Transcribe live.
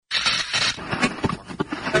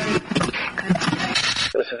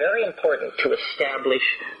It was very important to establish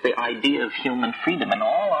the idea of human freedom, and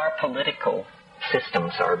all our political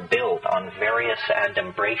systems are built on various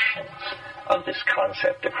adumbrations of this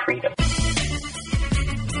concept of freedom.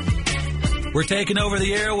 We're taking over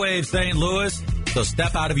the airwaves, St. Louis, so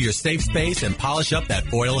step out of your safe space and polish up that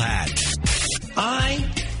foil hat. I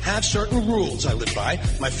have certain rules I live by.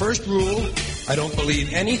 My first rule, I don't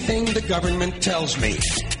believe anything the government tells me.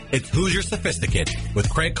 It's Hoosier Sophisticate with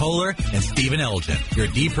Craig Kohler and Stephen Elgin. Your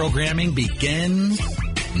deprogramming begins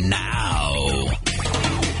now.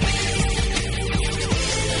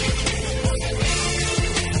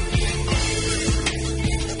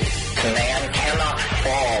 Man cannot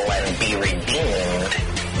fall and be redeemed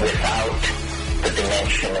without the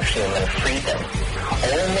dimension of human freedom.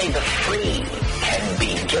 Only the free can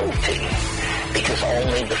be guilty, because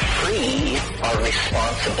only the free are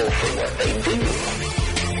responsible for what they do.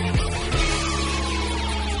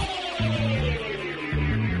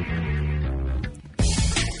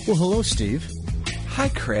 Well, hello, Steve. Hi,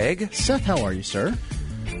 Craig. Seth, how are you, sir?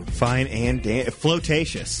 Fine and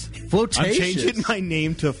flotatious. Flotatious? I'm changing my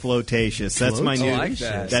name to flotatious. That's my new. like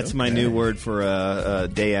that. That's my new word for a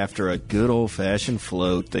day after a good old fashioned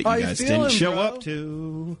float that you guys didn't show up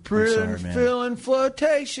to. sorry, man. Feeling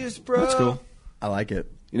flotatious, bro. That's cool. I like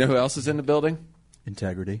it. You know who else is in the building?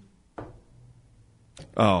 Integrity.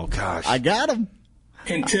 Oh gosh, I got him.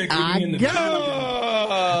 Integrity in the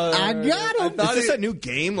I got him. Is this a new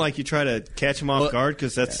game? Like you try to catch him off guard?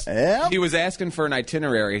 Because that's He was asking for an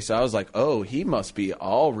itinerary, so I was like, oh, he must be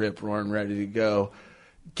all rip-roaring ready to go.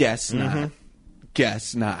 Guess not.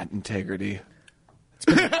 Guess not, Integrity.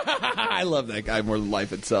 I love that guy more than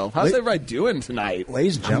life itself. How's everybody doing tonight?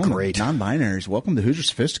 Ladies and gentlemen, non-binaries, welcome to Hoosier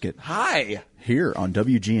Sophisticate. Hi. Here on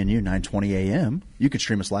WGNU 920 AM. You can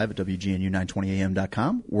stream us live at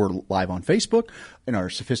WGNU920am.com. We're live on Facebook in our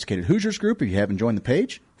Sophisticated Hoosiers group. If you haven't joined the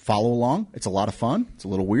page, follow along. It's a lot of fun. It's a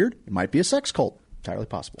little weird. It might be a sex cult. Entirely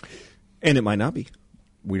possible. and it might not be.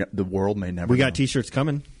 The world may never. We got know. T-shirts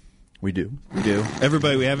coming. We do.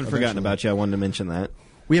 Everybody, we haven't forgotten about you. I wanted to mention that.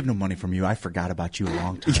 We have no money from you. I forgot about you a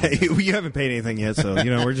long time Yeah, ago. you haven't paid anything yet, so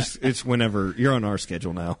we're just it's whenever you're on our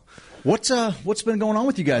schedule now. What's been going on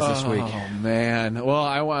with you guys this week? Oh man!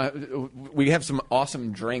 Well, we have some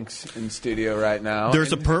awesome drinks in studio right now.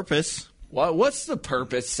 There's a purpose. What's the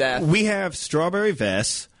purpose, Seth? We have Strawberry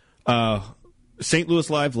Vess. St. Louis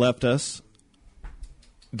Live left us.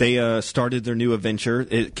 They started their new adventure.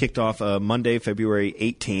 It kicked off Monday, February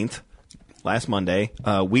 18th. Last Monday,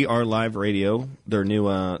 We Are Live Radio, their new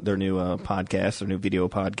podcast, their new video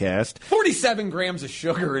podcast. 47 grams of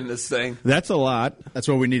sugar in this thing. That's a lot. That's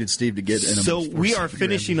what we needed Steve to get in. So we are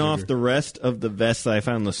finishing off the rest of the vests that I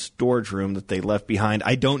found in the storage room that they left behind.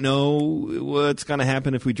 I don't know what's going to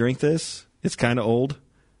happen if we drink this. It's kind of old.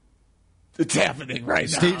 It's happening right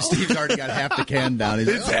now. Steve's already got half the can down.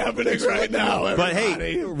 It's happening right now, everybody. But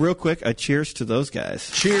hey, real quick, a cheers to those guys.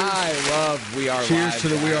 Cheers. I love We Are Live. Cheers to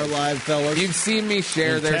the We Are Live fellas. You've seen me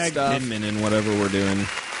share And their tag stuff. Pinman in whatever we're doing.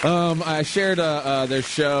 I shared their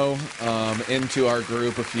show into our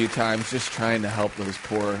group a few times, just trying to help those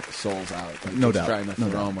poor souls out. Like, No just doubt. Trying to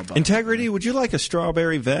throw them a bone. Integrity, would you like a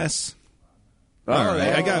strawberry vest? All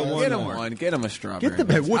right, I got one Get him more. one. Get him a strawberry. Get the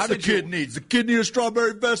vest. what's How the did kid you- needs? The kid need a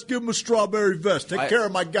strawberry vest. Give him a strawberry vest. Take care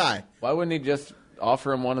of my guy. Why wouldn't he just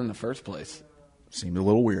offer him one in the first place? Seemed a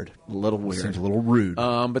little weird. A little weird. Seems a little rude.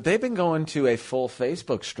 But they've been going to a full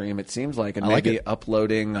Facebook stream, it seems like, and I like maybe it.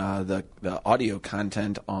 uploading the audio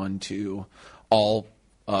content onto all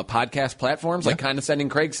podcast platforms, like Condescending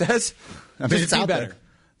Craig says. I mean, Just it's be out better. there.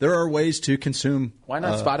 There are ways to consume. Why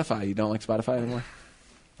not Spotify? You don't like Spotify anymore?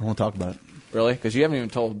 I won't talk about it. Really? Because you haven't even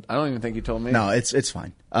told. I don't even think you told me. No, it's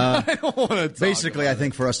fine. I don't want to. Basically, I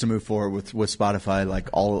think for us to move forward with Spotify, like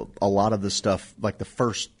a lot of the stuff, like the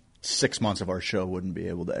first 6 months of our show wouldn't be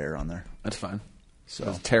able to air on there. That's fine.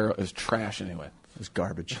 So It was trash anyway. it's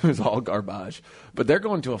garbage. It was all garbage. But they're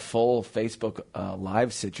going to a full Facebook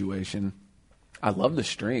live situation. I love the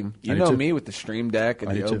stream. You I do know too. me with the Stream Deck and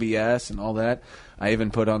I the do too. OBS and all that. I even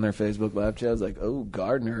put on their Facebook live chat. I was like, oh,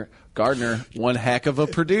 Gardner, one heck of a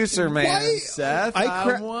producer, man. Seth,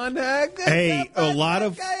 I'm one heck of Hey, a lot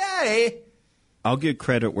of. Hey. I'll give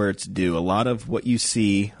credit where it's due. A lot of what you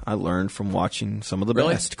see, I learned from watching some of the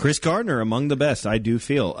Really? best. Chris Gardner, among the best, I do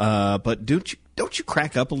feel. But don't you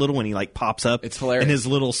crack up a little when he like pops up? It's hilarious. in his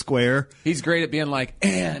little square. He's great at being like,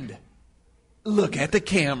 and look at the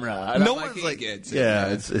camera. And No I'm one's he like, gets it, yeah,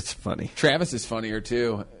 man. it's funny. Travis is funnier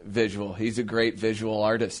too. Visual. He's a great visual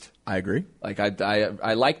artist. I agree. Like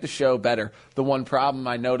I like the show better. The one problem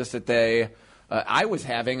I noticed that I was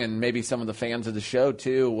having, and maybe some of the fans of the show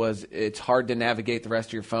too, was it's hard to navigate the rest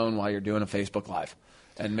of your phone while you're doing a Facebook Live.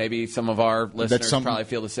 And maybe some of our listeners probably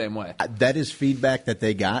feel the same way. That is feedback that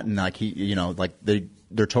they got, and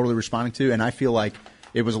they're totally responding to. And I feel like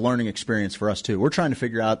it was a learning experience for us too. We're trying to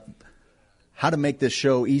figure out how to make this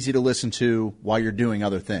show easy to listen to while you're doing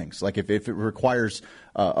other things. Like if it requires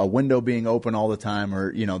a window being open all the time,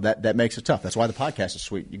 or that makes it tough. That's why the podcast is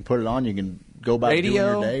sweet. You can put it on, you can go about doing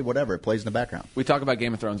your day, whatever. It plays in the background. We talk about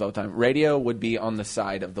Game of Thrones all the time. Radio would be on the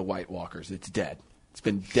side of the White Walkers. It's dead. It's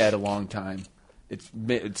been dead a long time.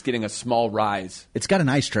 It's getting a small rise. It's got an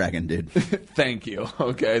ice dragon, dude. Thank you.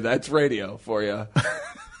 Okay, that's radio for you.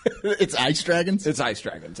 It's ice dragons? It's ice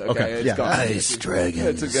dragons. Okay, It's gone. Ice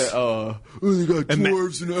dragons. It's a good. They got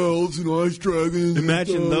dwarves and elves and ice dragons.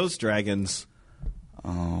 Imagine those dragons.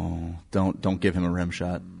 Oh, don't give him a rim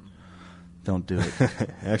shot. Don't do it.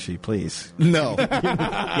 Actually, please. No.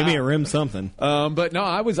 Give me a rim something. But no,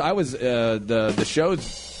 I was. The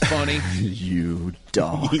show's funny. You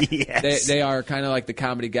dog. Yes. They are kind of like the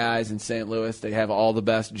comedy guys in St. Louis. They have all the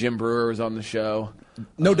best. Jim Brewer was on the show.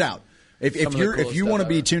 No doubt. If you want to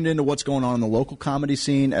be ever. tuned into what's going on in the local comedy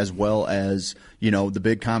scene, as well as the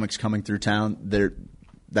big comics coming through town,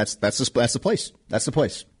 that's the place. That's the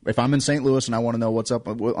place. If I'm in St. Louis and I want to know what's up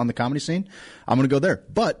on the comedy scene, I'm going to go there.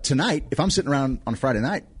 But tonight, if I'm sitting around on a Friday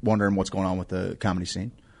night wondering what's going on with the comedy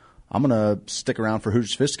scene, I'm going to stick around for Hoosier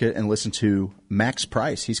Sophisticate and listen to Max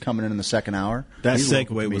Price. He's coming in the second hour. That He's a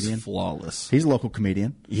local segue was comedian. flawless. He's a local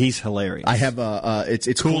comedian. He's hilarious. I have it's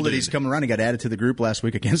cool that dude. he's coming around. He got added to the group last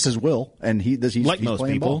week against his will, and he's like most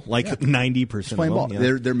playing people, ball. like 90% He's playing of ball. them.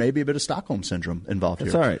 Yeah. There may be a bit of Stockholm syndrome involved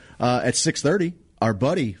That's here. all right. At 6:30, our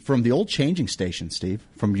buddy from the old changing station, Steve,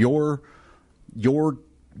 from your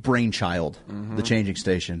brainchild, the changing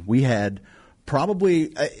station. We had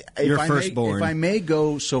probably Your firstborn. If I may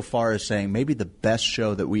go so far as saying maybe the best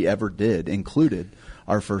show that we ever did included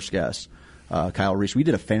our first guest, Kyle Reese. We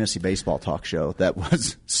did a fantasy baseball talk show that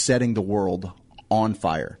was setting the world on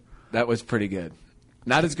fire. That was pretty good.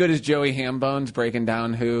 Not as good as Joey Hambones breaking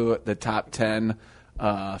down who the top 10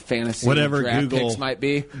 fantasy Whatever draft Google- picks might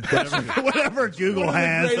be. Whatever Google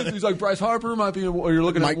has. He's like, Bryce Harper might be. Or you're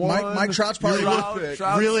looking at Mike Trout's probably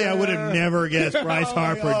Really, I would have never guessed Bryce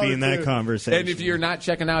Harper would be in that conversation. And if you're not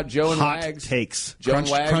checking out Joe and Hot Wags, takes. Joe and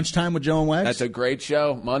Wags, Crunch Time with Joe and Wags. that's a great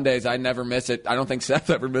show. Mondays, I never miss it. I don't think Seth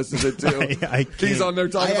ever misses it too. I can't. He's on there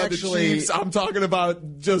talking I about actually- the Chiefs. I'm talking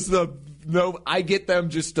about just the. No, I get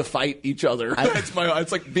them just to fight each other. It's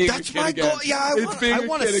like being That's a kid my again. goal. Yeah, it's being I a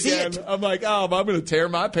wanna kid see again. it. I'm like, I'm going to tear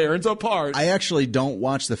my parents apart. I actually don't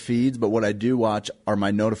watch the feeds, but what I do watch are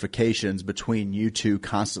my notifications between you two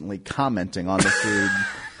constantly commenting on the feed.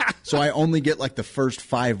 So I only get like the first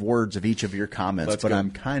 5 words of each of your comments, That's but good.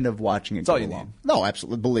 I'm kind of watching it all go you along. need. No,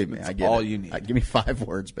 absolutely. Believe me, I get all it. you need. Give me 5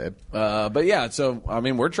 words, babe. But yeah, so I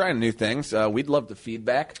mean, we're trying new things. We'd love the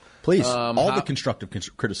feedback. Please, all the constructive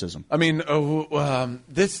criticism. I mean,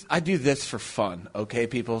 I do this for fun, okay,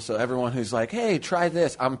 people? So everyone who's like, hey, try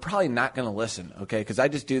this, I'm probably not going to listen, okay, because I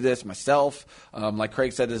just do this myself. Like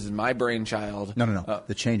Craig said, this is my brainchild. No.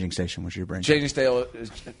 The changing station was your brain. Changing Stale,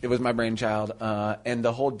 it was my brainchild. And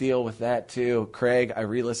the whole deal with that, too, Craig, I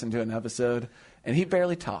re-listened to an episode, and he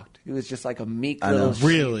barely talked. He was just like a meek little sheep.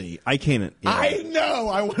 Really? I can't. Yeah. I know.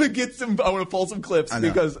 I want to pull some clips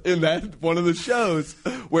because in that one of the shows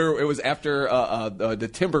where it was after the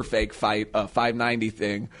Timberfake fight, 590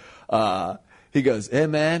 thing, he goes, "Hey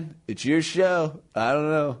man, it's your show. I don't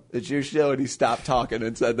know, it's your show." And he stopped talking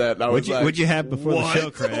and said that. And I was What'd you have before what? the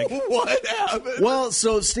show, Craig? What happened? Well,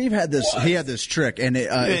 so Steve had this. He had this trick, and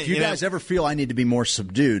if you guys ever feel I need to be more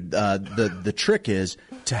subdued, the trick is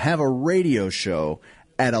to have a radio show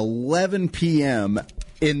at 11 p.m.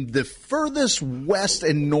 in the furthest west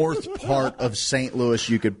and north part of St. Louis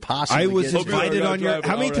you could possibly. I was get to. invited on your.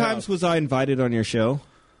 How many times was I invited on your show?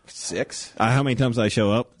 6, How many times did I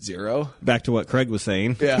show up? 0. Back to what Craig was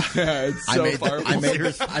saying. Yeah, it's so far. I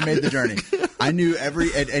made the journey. I knew every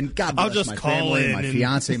and God bless I'll just my call family, in my and-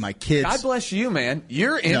 fiance, my kids. God bless you, man.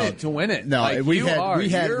 You're in No. it to win it. No, Like, we you had are.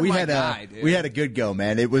 You're my guy, dude. we had a good go,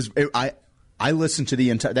 man. I listened to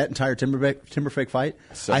that entire Timberfake fight.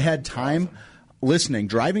 So I had time listening,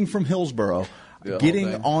 driving from Hillsboro, The whole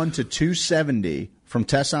getting thing. onto 270 from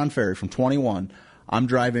Tesson Ferry from 21. I'm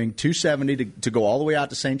driving 270 to go all the way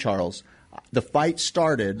out to St. Charles. The fight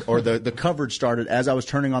started, or the coverage started as I was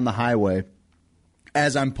turning on the highway.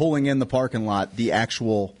 As I'm pulling in the parking lot, the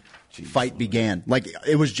actual fight began. Like,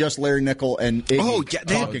 it was just Larry Nickel and Iggy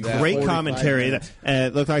they talking. had for great 45 commentary. minutes.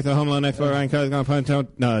 It looked like the home run expert Ryan Kelly's going to punch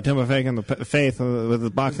Timberfake in the face with the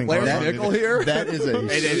boxing. Larry glove. Nickel here? That is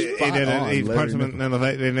a spot on He Larry punched him Nickel. in the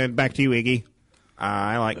face. And then back to you, Iggy.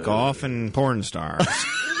 I like golf and porn stars.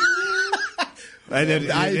 I did.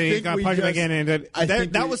 I He think got we punched just- again, and I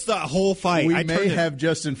think that we- was the whole fight. We I may turned it- have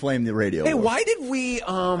just inflamed the radio. Hey, war. why did we?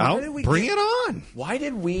 Bring it on. Why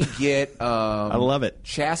did we get? I love it.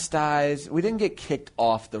 Chastised. We didn't get kicked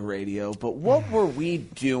off the radio, but what were we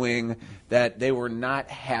doing that they were not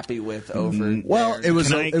happy with over? Well, there? it was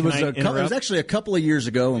Can I it was interrupt? actually a couple of years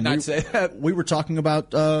ago, and not say that? we were talking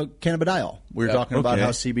about cannabidiol. We were talking about Okay.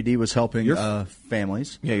 how CBD was helping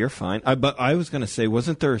families. Yeah, you're fine. But I was going to say,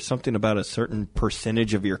 wasn't there something about a certain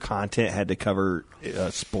percentage of your content had to cover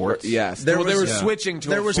sports? Yes, There they was- were yeah. switching to.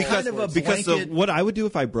 There a was full kind of a sports. Because blanket- what I would do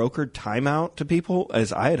if I brokered timeout to people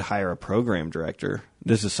is I'd hire a program director.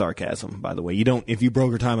 This is sarcasm, by the way. You don't, if you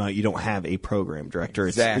broker timeout, you don't have a program director.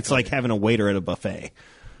 It's Exactly. like having a waiter at a buffet.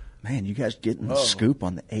 Man, you guys getting the scoop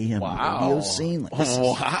on the AM radio scene.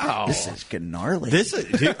 Like, this is getting gnarly. This is,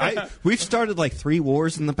 dude, we've started like 3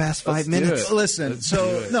 wars in the past 5 do minutes. it. Listen,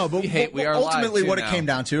 so no, but We are ultimately live, what too, it now. came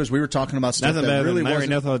down to is we were talking about stuff Nothing that better really than Larry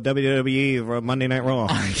wasn't. Knuckle WWE for Monday Night Raw.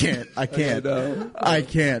 I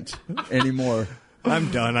can't anymore.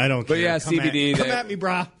 I'm done. I don't care. But yeah, Come CBD, Come they- at me,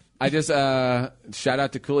 brah. I just shout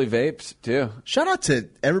out to Cooley Vapes too. Shout out to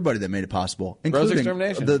everybody that made it possible, including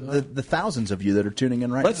Extermination. the thousands of you that are tuning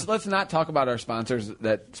in right Let's not talk about our sponsors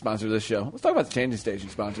that sponsor this show. Let's talk about the Changing Station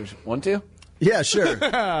sponsors. Want to? now. Yeah, sure.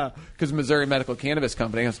 Because Missouri Medical Cannabis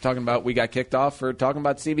Company, I was talking about, we got kicked off for talking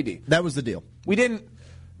about CBD. That was the deal. We didn't.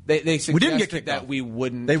 They suggested We didn't get kicked that off. we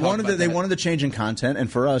wouldn't. They talk wanted about they that. wanted the change in content,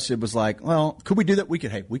 and for us, it was like, well, could we do that? We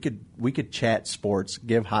could chat sports,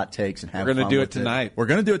 give hot takes, and have. We're gonna fun do it with tonight. We're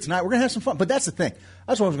gonna do it tonight. We're gonna have some fun. But that's the thing.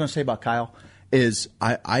 That's what I was gonna say about Kyle. Is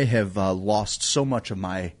I have lost so much of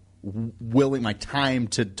my my time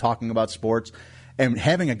to talking about sports, and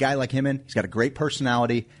having a guy like him in, he's got a great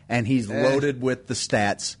personality, and he's loaded with the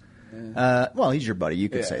stats. Well, he's your buddy. You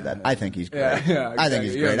could say that. I think he's great. Yeah, I think exactly.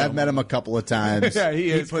 he's You great. know I've met him a couple of times. Yeah, he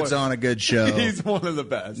is puts one- on a good show. He's one of the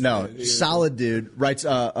best. No, He is. solid dude. Writes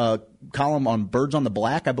a column on Birds on the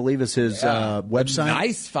Black, I believe is his website.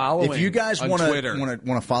 Nice following If you guys on want Twitter.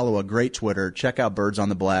 to follow a great Twitter, check out Birds on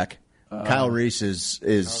the Black. Kyle Reese is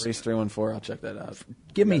Reese 314. I'll check that out.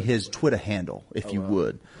 give me his Twitter handle if you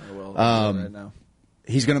would. I will. I'll do it right now.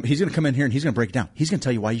 He's gonna come in here and he's gonna break it down. He's gonna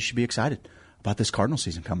tell you why you should be excited about this Cardinal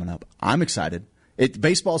season coming up. I'm excited.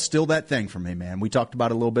 Baseball's still that thing for me, man. We talked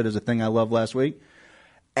about it a little bit as a thing I love last week.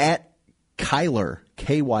 At Kyler,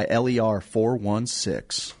 Kyler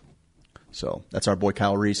 416. So that's our boy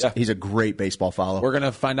Kyle Reese. Yeah. He's a great baseball follow. We're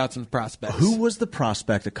gonna find out some prospects. Who was the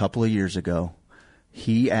prospect a couple of years ago?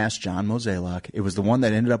 He asked John Mozeliak. It was the one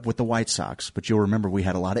that ended up with the White Sox. But you'll remember we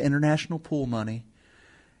had a lot of international pool money.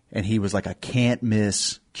 And he was like a can't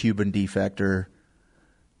miss Cuban defector.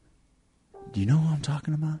 Do you know who I'm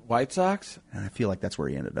talking about? White Sox? And I feel like that's where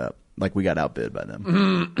he ended up. Like we got outbid by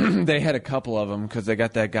them. They had a couple of them because they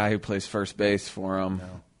got that guy who plays first base for them.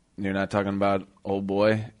 No. You're not talking about old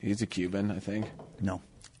boy. He's a Cuban, I think. No.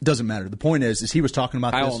 It doesn't matter. The point is he was talking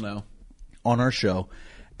about I this will know. on our show.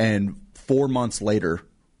 And 4 months later,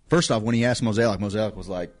 first off, when he asked Mozeliak was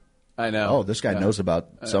like, I know. oh, this guy knows about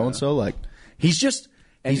so-and-so. Like, he's just,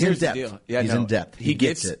 And he's in here's the depth. deal. Yeah, he's no, in depth. He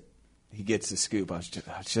gets it. He gets the scoop. I was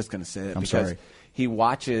just going to say that I'm because sorry. he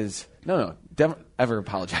watches. No, don't ever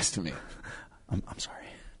apologize to me. I'm sorry.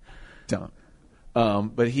 Don't.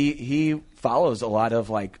 But he follows a lot of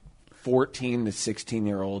like 14 to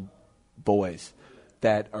 16-year-old boys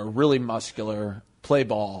that are really muscular, play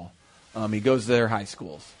ball. He goes to their high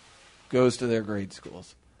schools, goes to their grade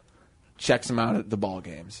schools, checks them out at the ball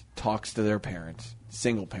games, talks to their parents,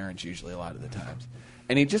 single parents usually a lot of the times.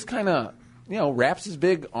 And he just kind of, wraps his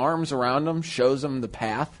big arms around them, shows them the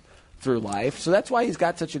path through life. So that's why he's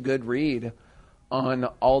got such a good read on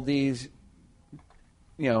all these,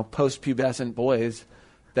 post-pubescent boys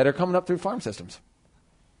that are coming up through farm systems.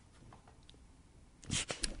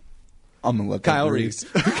 I'm going to let Kyle that breathe. Reese.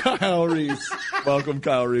 Kyle Reese. Welcome,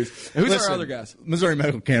 Kyle Reese. Who's Listen, our other guys? Missouri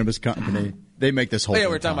Medical Cannabis Company. They make this whole Yeah,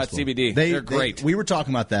 thing we're talking about possible. CBD. They're great. We were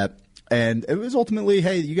talking about that, and it was ultimately,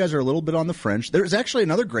 hey, you guys are a little bit on the fringe. There was actually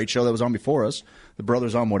another great show that was on before us, The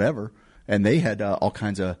Brothers on Whatever, and they had all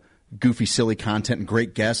kinds of goofy, silly content and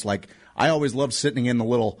great guests. Like, I always loved sitting in the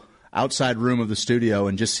little outside room of the studio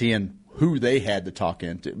and just seeing who they had to talk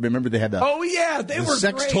into. Remember they had the They the were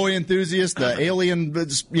sex great. toy enthusiast, the alien,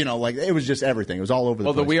 like it was just everything. It was all over the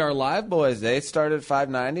Well, place. the We Are Live boys, they started at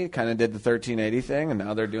 590, kind of did the 1380 thing, and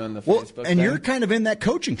now they're doing the well, Facebook and thing. you're kind of in that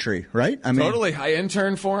coaching tree, right? I mean, Totally. I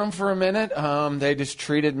interned for them for a minute. They just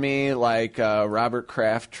treated me like Robert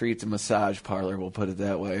Kraft treats a massage parlor, we'll put it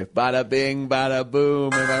that way. Bada bing, bada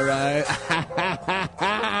boom, am I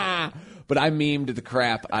right? But I memed the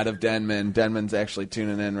crap out of Denman. Denman's actually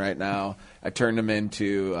tuning in right now. I turned him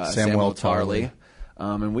into Samuel Tarley.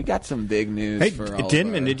 And we got some big news Hey, for all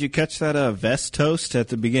Denman, did you catch that vest toast at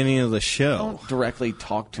the beginning of the show? Don't directly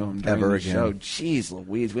talk to him during Ever the again. show. Jeez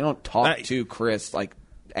Louise, we don't talk to Chris like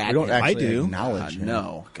at We don't him. actually I do. acknowledge him.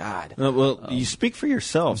 No, God. You speak for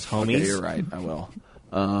yourselves, homies. Okay, you're right. I will.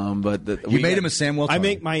 But You made him a Samuel. I Tarly.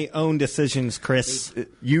 make my own decisions, Chris.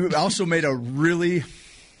 You also made a really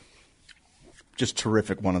just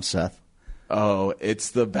terrific one of Seth. Oh, it's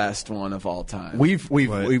the best one of all time. We've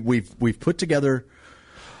put together.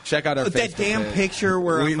 Check out our That Facebook damn page. picture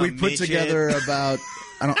where We I'm a put midget. together about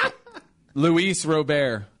Luis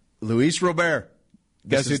Robert. Luis Robert.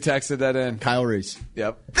 Guess who is texted that in? Kyle Reese.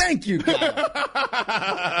 Yep. Thank you,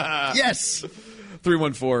 Kyle. Yes.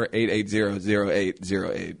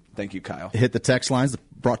 314-880-0808. Thank you, Kyle. Hit the text lines.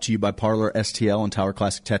 Brought to you by Parlor STL and Tower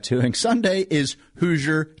Classic Tattooing. Sunday is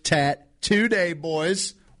Hoosier Tattoo Day,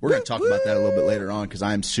 boys. We're going to talk about that a little bit later on because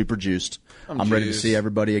I am super juiced. I'm ready to juiced. see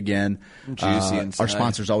everybody again. I'm juicy inside. Our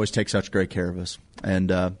sponsors always take such great care of us. And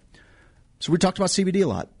so we talked about CBD a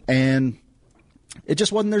lot. And it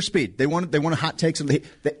just wasn't their speed. They wanted hot takes. And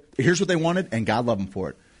here's what they wanted, and God love them for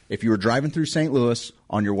it. If you were driving through St. Louis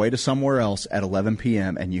on your way to somewhere else at 11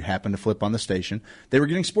 p.m. and you happened to flip on the station, they were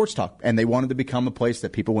getting sports talk, and they wanted to become a place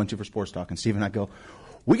that people went to for sports talk. And Steve and I go,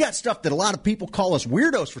 we got stuff that a lot of people call us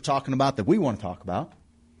weirdos for talking about that we want to talk about.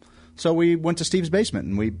 So we went to Steve's basement,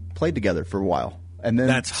 and we played together for a while. And then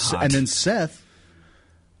That's hot. And then Seth,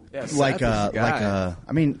 Yeah, Seth like is the guy.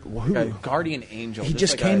 I mean, who? A guardian angel. He just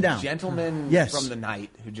just like came a down. Gentleman Yes. from the night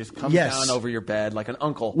who just comes Yes. down over your bed like an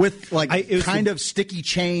uncle. With like it was kind of sticky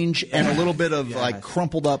change and a little bit of Yes. like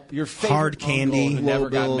crumpled up Your favorite Hard candy. uncle who never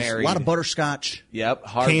got bills, married. a lot of butterscotch. Yep,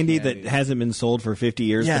 hard Candy that hasn't been sold for 50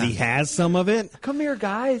 years, Yeah. but he has some of it. Come here,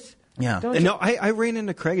 guys. Yeah. Don't And you- no, I ran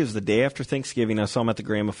into Craig. It was the day after Thanksgiving. I saw him at the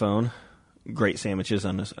Gramophone. Great sandwiches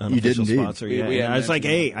on this You did unofficial indeed. sponsor. We Yeah. had And I was like,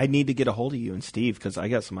 mentioned hey, I need to get a hold of you and Steve because I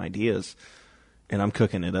got some ideas, and I'm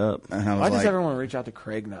cooking it up. And I was Why does like, everyone reach out to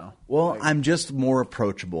Craig now? well, I'm just more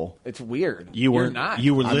approachable. It's weird. You You're weren't. not.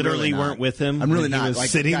 You were I'm literally really not. weren't with him. I'm really when he not. was Like,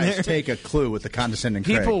 sitting guys, there. take a clue with the condescending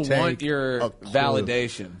People Craig. want Take your a clue.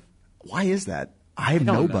 validation. Why is that? I am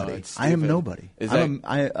don't know. nobody. It's I am stupid. nobody. Is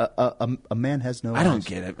a man has no I don't eyes.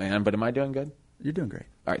 get it, man. But am I doing good? You're doing great.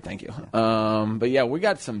 All right, thank you. But yeah, we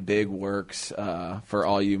got some big works for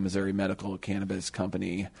all you Missouri Medical Cannabis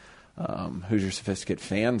Company Hoosier Sophisticate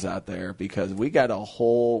fans out there because we got a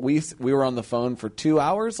whole. We were on the phone for 2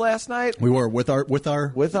 hours last night We were with our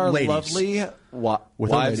ladies. lovely With our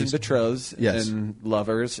wives and ladies. betrothed Yes. and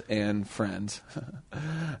lovers and friends,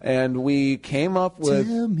 and we came up with.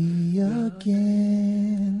 Tell me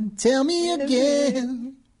again. Tell me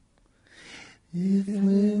again. If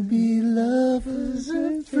we'll be lovers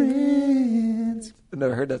and friends. I've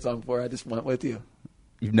never heard that song before. I just went with you.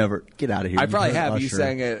 You've never get out of here. I You've probably heard have. You Usher.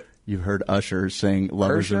 sang it. You've heard Usher sing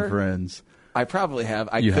 "Lovers Usher? and Friends." I probably have.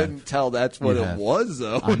 I You have. couldn't tell that's what You it have. was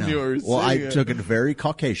though I when know. you were Well, I singing. took it very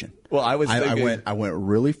Caucasian. Well, I was thinking- I went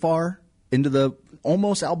really far into the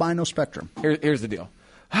almost albino spectrum. Here's the deal.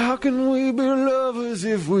 How can we be lovers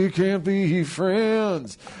if we can't be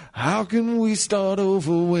friends? How can we start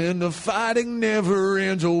over when the fighting never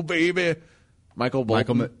ends? Oh, baby. Michael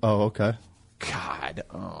Bolton. Oh, okay. God.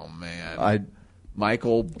 Oh, man. I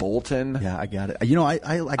Michael Bolton. yeah, I got it. You know, I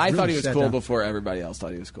like. I really thought he was sat cool down. before everybody else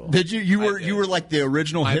thought he was cool. Did you? You were I did. you were like the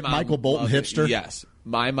original My hip mom Michael Bolton loved it. hipster. Yes.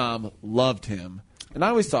 My mom loved him. And I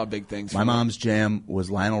always saw big things My from him. mom's jam was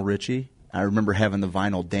Lionel Richie. I remember having the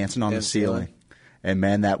vinyl dancing on the Dance ceiling. ceiling. And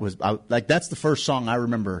man, that's the first song I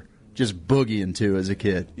remember just boogieing to as a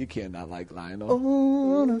kid. You cannot like Lionel. Oh,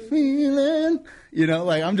 what a feeling. You know,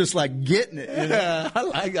 like I'm just like getting it. You know?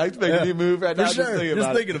 I'm making you move right For now. sure.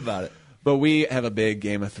 Just thinking about it. But we have a big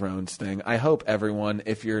Game of Thrones thing. I hope everyone,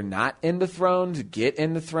 if you're not into Thrones, get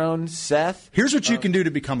into Thrones. Seth, Here's what you can do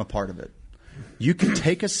to become a part of it. You can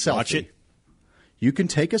take a selfie. Watch it. You can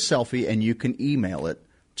take a selfie and you can email it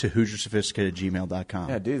to HoosierSophisticated@gmail.com.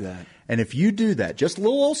 yeah, do that. And if you do that, just a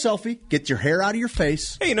little old selfie, get your hair out of your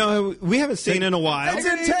face. Hey, you know, we haven't seen in a while. It's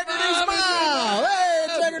Integrity Smile! Hey,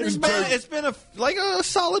 Integrity Smile! It's been a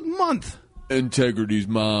solid month. Integrity's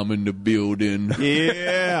mom in the building.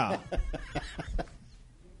 Yeah.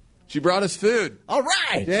 She brought us food. All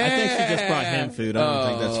right! I think she just brought him food. I don't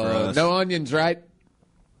think that's for us. No onions, right?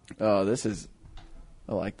 Oh, this is.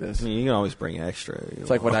 I like this. I mean, you can always bring extra. It's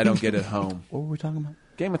like what I don't get at home. What were we talking about?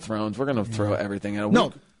 Game of Thrones. We're gonna throw everything at a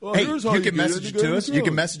No. week. Hey, you can message it to us. You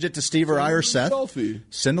can message it to Steve or I or Seth. Selfie.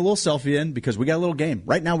 Send a little selfie in because we got a little game.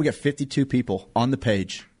 Right now we got 52 people on the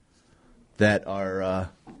page that are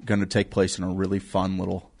going to take place in a really fun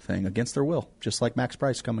little thing against their will, just like Max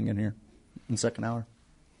Price coming in here in the second hour.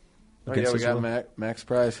 Oh, yeah, we got Max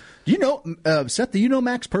Price. Do you know, Seth, do you know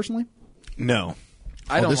Max personally? No.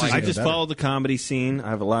 I don't this is like I even just better. follow the comedy scene. I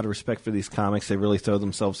have a lot of respect for these comics. They really throw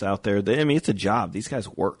themselves out there. It's a job. These guys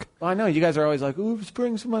work. Well, I know you guys are always like, "Ooh, let's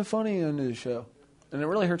bring some of my funny into the show," and it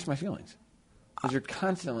really hurts my feelings because you're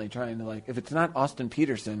constantly trying to like. If it's not Austin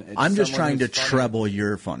Peterson, it's I'm just someone trying to who's funny. treble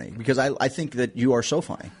your funny because I think that you are so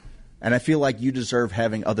funny. And I feel like you deserve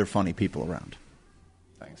having other funny people around.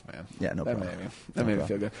 Thanks, man. Yeah, no problem. That made me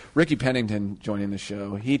feel good. Ricky Pennington joining the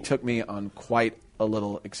show. He took me on quite a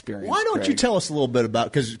little experience. Why don't you Greg. tell us a little bit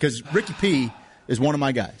about, because Ricky P is one of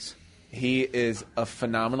my guys. He is a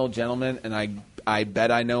phenomenal gentleman, and I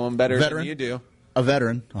bet I know him better Veteran? than you do. A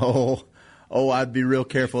veteran. Oh, I'd be real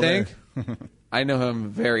careful Think? there. I know him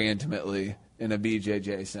very intimately in a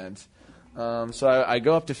BJJ sense. So I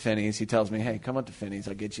go up to Finney's. He tells me, "Hey, come up to Finney's.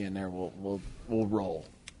 I'll get you in there. We'll roll."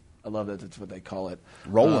 I love that. That's what they call it.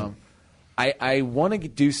 Rolling. I want to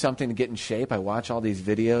do something to get in shape. I watch all these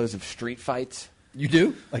videos of street fights. You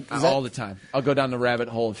do? Like is All that- the time. I'll go down the rabbit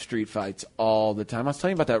hole of street fights all the time. I was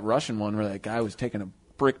telling you about that Russian one where that guy was taking a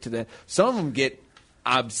brick to the. Some of them get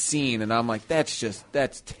obscene, and I'm like, that's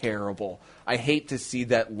terrible. I hate to see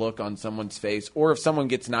that look on someone's face. Or if someone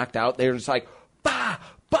gets knocked out, they're just like, bah,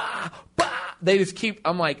 bah, bah. They just keep.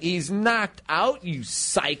 I'm like, he's knocked out, you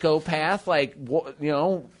psychopath. Like,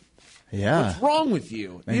 Yeah. what's wrong with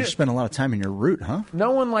you? Man, you spend a lot of time in your root, huh?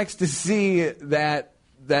 No one likes to see that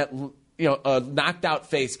a knocked out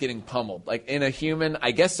face getting pummeled. Like in a human,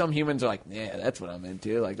 I guess some humans are like, yeah, that's what I'm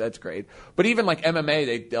into. Like that's great. But even like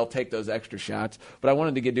MMA, they'll take those extra shots. But I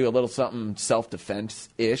wanted to do a little something self defense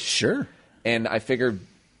ish. Sure. And I figured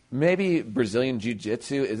maybe Brazilian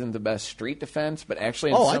Jiu-Jitsu isn't the best street defense, but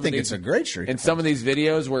actually, I think it's a great street In defense. some of these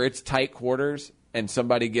videos where it's tight quarters and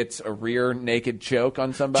somebody gets a rear naked choke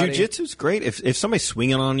on somebody, Jiu-Jitsu's great. If somebody's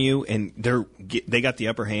swinging on you and they got the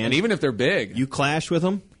upper hand, and even if they're big, you clash with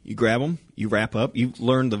them, you grab them, you wrap up, you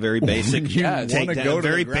learn the very basic Yes. wanna takedown, go to the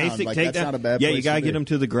very ground. basic Like, takedown. that's not a bad yeah, place you got to to get be. them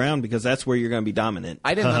to the ground because that's where you're going to be dominant.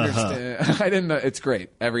 I didn't understand. I didn't know. It's great.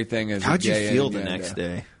 Everything is. How'd you gay feel the innuendo. next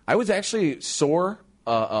day? I was actually sore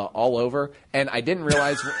all over, and I didn't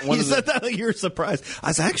realize one You of the. said that like you were surprised. I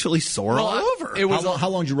was actually sore all over. It was. How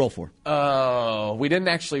long did you roll for? We didn't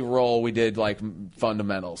actually roll. We did like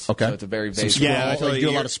fundamentals. Okay. So it's a very Some basic. Yeah, sprawl, I tell like, you, do a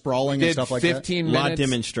lot you're- of sprawling We and did stuff like 15 A lot minutes.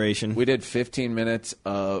 demonstration. We did 15 minutes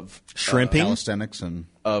of that. Shrimping. Calisthenics and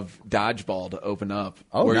of dodgeball to open up.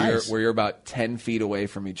 Oh, where nice. you're about 10 feet away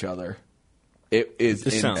from each other. It is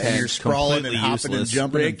This sounds- and you're intense. sprawling and completely hopping and useless.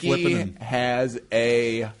 jumping and flipping. Ricky And, has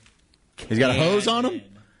a he's got a hose on him.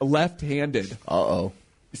 left-handed. Uh-oh.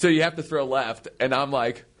 So you have to throw left, and I'm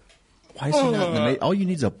like, Why is he not in the all you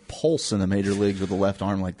need is a pulse in the major leagues with a left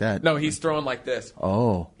arm like that. no, he's throwing like this.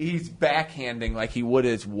 Oh. He's backhanding like he would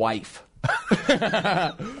his wife.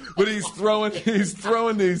 But he's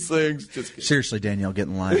throwing these things. Just kidding. Seriously, Danielle, get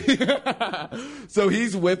in line. So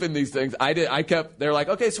he's whipping these things. They're like,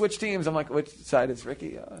 okay, switch teams. I'm like, which side is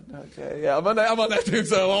Ricky on? Okay, yeah, I'm on that team.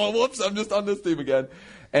 So, whoops, I'm just on this team again.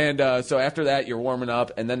 And so after that, you're warming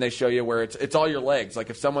up, and then they show you where it's all your legs. Like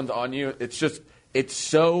if someone's on you, it's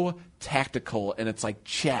so tactical, and it's like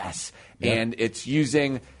chess, and it's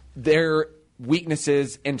using their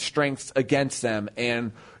weaknesses and strengths against them,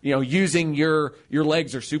 and using your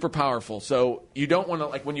legs are super powerful. So you don't want to,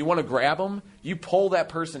 like, when you want to grab them, you pull that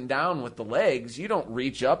person down with the legs. You don't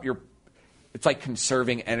reach up. It's like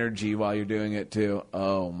conserving energy while you're doing it too.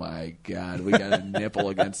 Oh my God, we got a nipple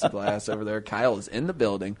against the glass over there. Kyle is in the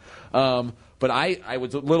building. But I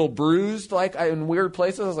was a little bruised, like in weird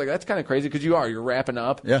places. I was like, that's kind of crazy because you're wrapping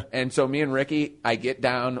up. Yeah. And so me and Ricky, I get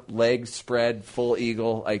down, legs spread, full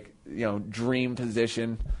eagle, like dream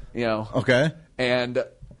position. Okay. And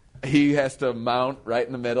he has to mount right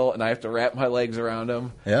in the middle, and I have to wrap my legs around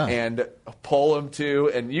him. Yeah. And pull him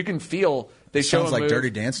too, and you can feel they show Sounds him like move. Dirty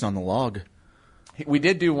Dancing on the log. We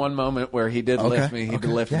did do one moment where he did lift me. He did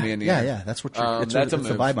lift yeah, me in the yeah, air. Yeah, that's what That's it's a the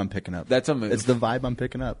move. vibe I'm picking up. That's a move. It's the vibe I'm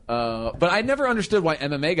picking up. But I never understood why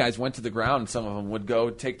MMA guys went to the ground. Some of them would go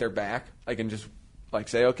take their back, and just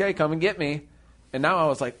say, "Okay, come and get me." And now I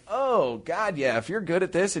was like, "Oh God, yeah! If you're good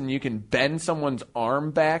at this and you can bend someone's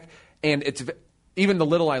arm back, and it's even the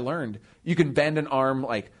little I learned, you can bend an arm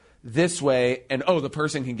like this way, and the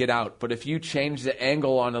person can get out. But if you change the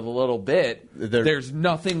angle on it a little bit, there's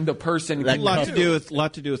nothing the person A can lot do.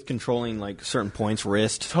 to do with controlling like certain points,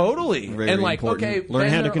 wrist. Totally. Very and like, important. okay, Learn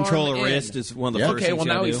bend how to their control arm a in. wrist is one of the Yeah. first Okay, things well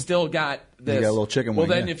you now gotta he's do. still got this. got a little chicken Well,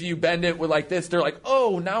 wing, then yeah. if you bend it with like this, they're like,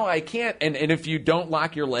 oh, now I can't. And if you don't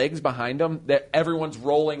lock your legs behind them, that everyone's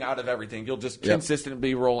rolling out of everything. You'll just consistently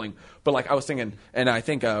be rolling. But like I was thinking, and I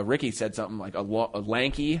think Ricky said something like a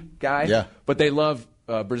lanky guy. Yeah. But they love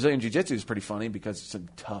Brazilian Jiu-Jitsu is pretty funny because some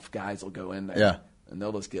tough guys will go in there. Yeah. And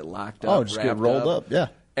they'll just get locked up. Just get rolled up. Yeah.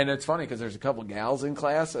 And it's funny because there's a couple gals in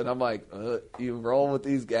class, and I'm like, you roll with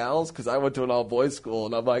these gals? Because I went to an all-boys school,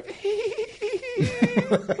 and I'm like,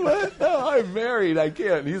 no, I'm married. I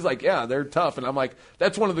can't. And he's like, yeah, they're tough. And I'm like,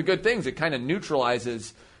 that's one of the good things. It kind of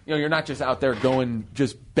neutralizes, you're not just out there going,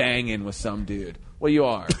 just banging with some dude. Well, you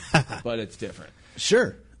are, but it's different.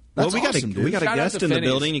 Sure. That's we got awesome, we got a Shout out guest to in the Finney's.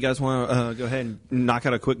 building. You guys want to go ahead and knock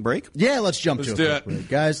out a quick break? Yeah, let's jump to a do quick it. break.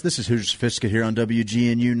 Guys, this is Hoosier Sophisticate here on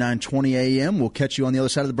WGNU 920 AM. We'll catch you on the other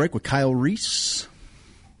side of the break with Kyle Reese.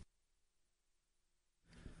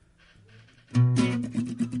 You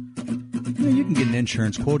can get an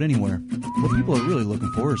insurance quote anywhere. What people are really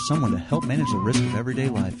looking for is someone to help manage the risk of everyday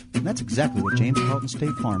life. And that's exactly what James Carlton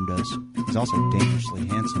State Farm does. He's also dangerously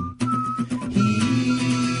handsome.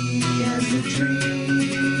 He has a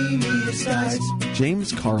dream in his eyes.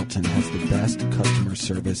 James Carlton has the best customer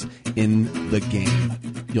service in the game.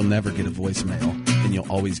 You'll never get a voicemail, and you'll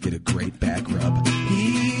always get a great back rub.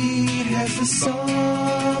 He has the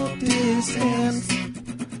softest hands.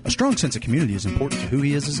 A strong sense of community is important to who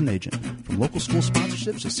he is as an agent. From local school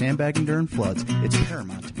sponsorships to sandbagging during floods, it's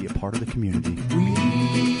paramount to be a part of the community. We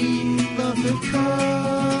love the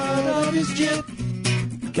cut of his jet.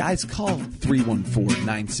 Guys, call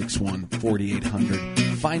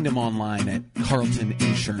 314-961-4800. Find him online at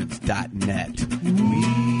carltoninsurance.net. We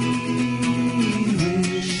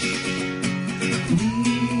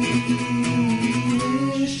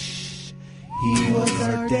wish he was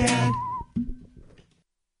our dad.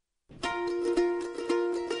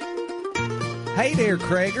 Hey there,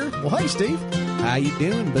 Krager. Well, hey, Steve. How you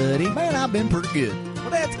doing, buddy? Man, I've been pretty good. Well,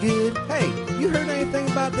 that's good. Hey, you heard anything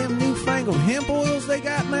about them newfangled hemp oils they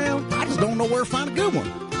got now? I just don't know where to find a good one.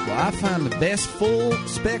 Well, I find the best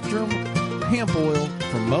full-spectrum hemp oil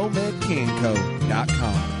from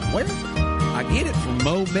MomedCanco.com. Where? I get it from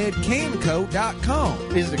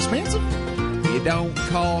MomedCanco.com. Is it expensive? It don't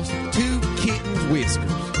cost 2 kittens'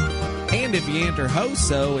 whiskers. And if you enter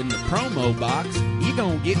HOSO in the promo box, you're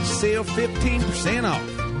going to get yourself 15% off.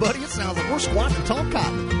 Buddy, it sounds like we're squatting tall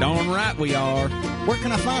cotton. Darn right we are. Where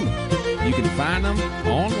can I find them? You can find them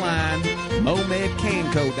online,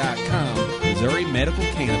 MomedCanco.com, Missouri Medical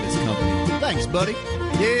Cannabis Company. Thanks, buddy.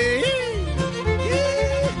 Yeah.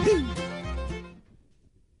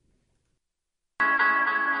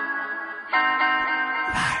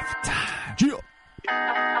 Lifetime. Yeah.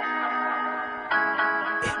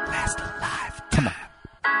 It lasts a lifetime. Come on.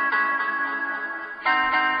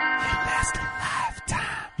 It lasts a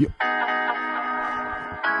lifetime. Yeah.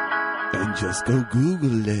 And just go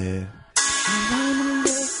Google it. I wanna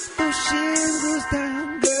let those shingles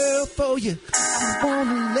down, girl, for you. I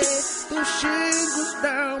wanna let those shingles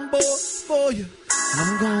down, boy, for you.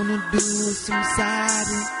 I'm gonna do some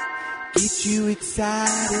siding, get you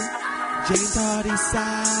excited. James Hardy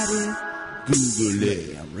siding. Google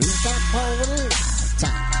it.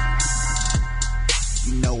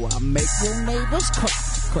 You know I make your neighbors cry.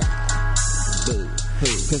 Boo,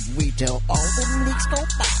 hoo. 'Cause we tell all the leaks go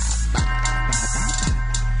bye.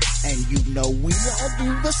 And you know we all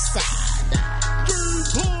do the side.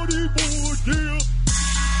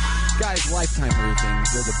 Guys, Lifetime Roofing.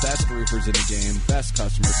 They're the best roofers in the game. Best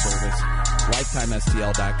customer service.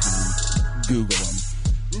 LifetimeSTL.com. Google them.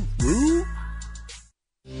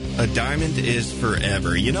 A diamond is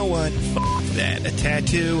forever. You know what? F that. A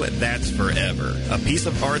tattoo, that's forever. A piece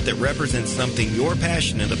of art that represents something you're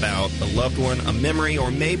passionate about, a loved one, a memory,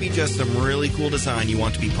 or maybe just some really cool design you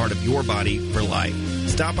want to be part of your body for life.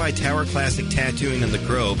 Stop by Tower Classic Tattooing in the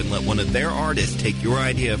Grove and let one of their artists take your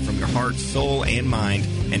idea from your heart, soul, and mind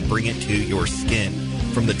and bring it to your skin.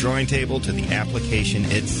 From the drawing table to the application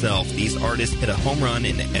itself, these artists hit a home run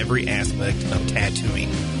in every aspect of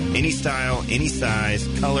tattooing. Any style, any size,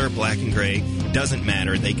 color, black and gray, doesn't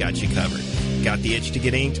matter, they got you covered. Got the itch to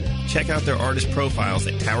get inked? Check out their artist profiles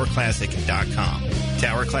at towerclassic.com.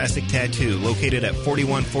 Tower Classic Tattoo, located at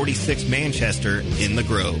 4146 Manchester in the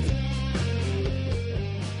Grove.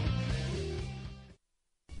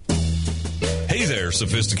 Hey there,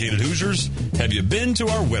 sophisticated Hoosiers. Have you been to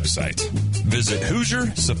our website? Visit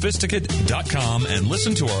HoosierSophisticate.com and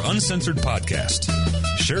listen to our uncensored podcast.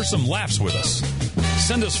 Share some laughs with us.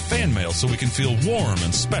 Send us fan mail so we can feel warm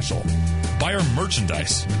and special. Buy our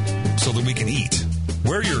merchandise so that we can eat.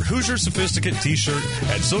 Wear your Hoosier Sophisticate t-shirt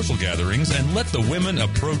at social gatherings and let the women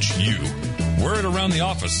approach you. Wear it around the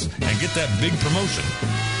office and get that big promotion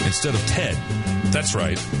instead of Ted. That's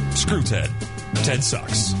right. Screw Ted. Ted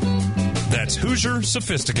sucks. That's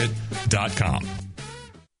HoosierSophisticate.com.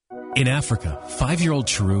 In Africa, 5-year-old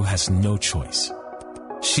Chiru has no choice.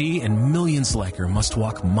 She and millions like her must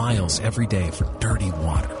walk miles every day for dirty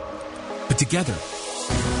water. But together,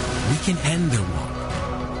 we can end their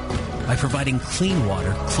walk by providing clean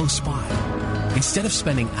water close by. Instead of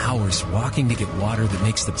spending hours walking to get water that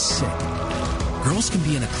makes them sick, girls can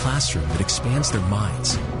be in a classroom that expands their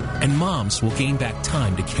minds, and moms will gain back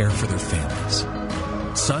time to care for their families.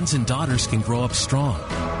 Sons and daughters can grow up strong,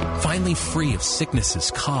 finally free of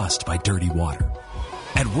sicknesses caused by dirty water.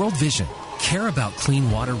 At World Vision, care about clean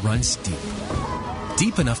water runs deep.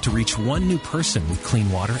 Deep enough to reach one new person with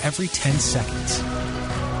clean water every 10 seconds.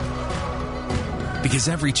 Because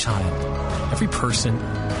every child, every person,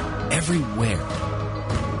 everywhere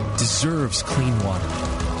deserves clean water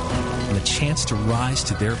and a chance to rise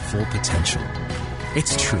to their full potential.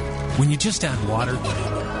 It's true. When you just add water,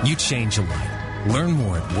 you change a life. Learn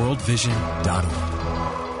more at worldvision.org.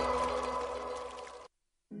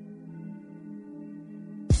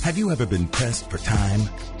 Have you ever been pressed for time?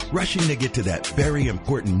 Rushing to get to that very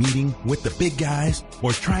important meeting with the big guys,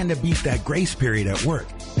 or trying to beat that grace period at work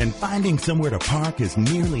and finding somewhere to park is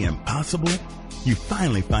nearly impossible? You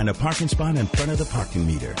finally find a parking spot in front of the parking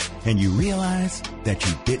meter, and you realize that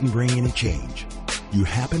you didn't bring any change. You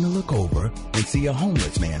happen to look over and see a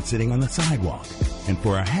homeless man sitting on the sidewalk, and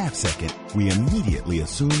for a half second, we immediately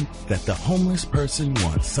assume that the homeless person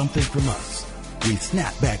wants something from us. We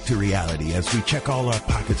snap back to reality as we check all our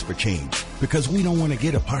pockets for change because we don't want to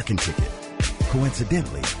get a parking ticket.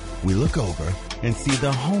 Coincidentally, we look over and see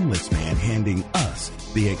the homeless man handing us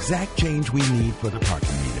the exact change we need for the parking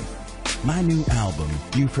meter. My new album,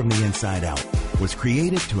 View from the Inside Out, was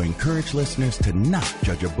created to encourage listeners to not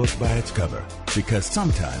judge a book by its cover, because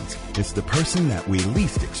sometimes it's the person that we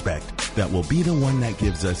least expect that will be the one that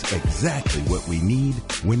gives us exactly what we need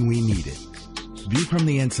when we need it. View from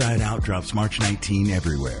the Inside Out drops March 19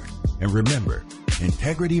 everywhere. And remember,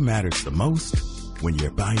 integrity matters the most when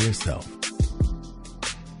you're by yourself.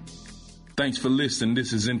 Thanks for listening.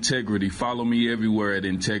 This is Integrity. Follow me everywhere at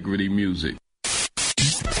Integrity Music.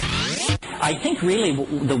 I think really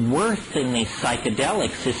the worth in these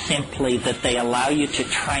psychedelics is simply that they allow you to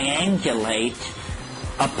triangulate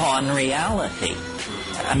upon reality.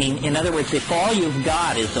 I mean, in other words, if all you've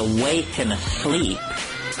got is awake and asleep,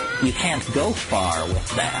 you can't go far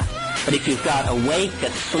with that. But if you've got awake,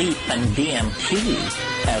 asleep, and DMT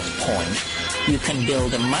as points, you can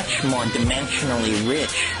build a much more dimensionally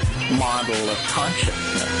rich model of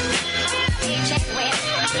consciousness.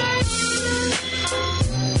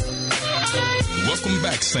 Welcome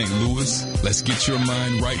back, St. Louis. Let's get your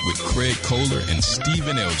mind right with Craig Kohler and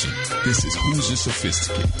Stephen Elgin. This is Who's Your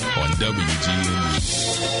Sophisticate on WGNU.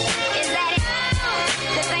 Is that it?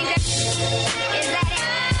 The thing that... Is that it?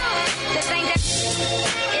 The thing that...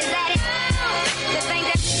 Is that it? The thing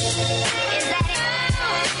that... Is that it?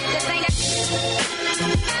 The thing that...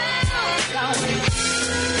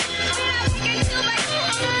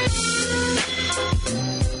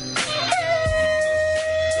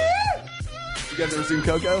 You guys ever seen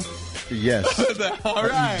Coco? Yes. All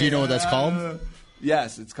right. Do you know what that's called?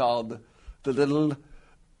 Yes, it's called The Little...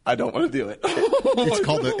 I don't want to do it.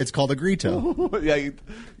 It's called a grito. Yeah,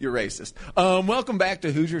 you're racist. Welcome back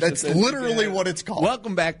to Hoosier That's Sophisticate. literally what it's called.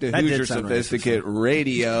 Welcome back to That Hoosier did sound Sophisticate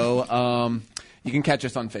Radio. You can catch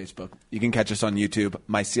us on Facebook. You can catch us on YouTube,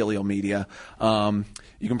 Mycelial Media.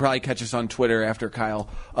 You can probably catch us on Twitter after Kyle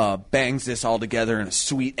bangs this all together in a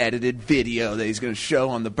sweet edited video that he's going to show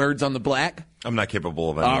on the Birds on the Black. I'm not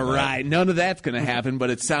capable of any All of that. right, none of that's going to happen,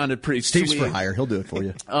 but it sounded pretty Steve's sweet. for hire. He'll do it for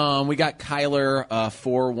you. We got Kyler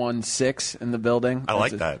 416 in the building. I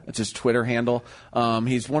like that. That's his Twitter handle.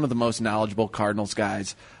 He's one of the most knowledgeable Cardinals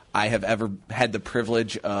guys I have ever had the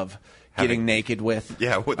privilege of getting naked with.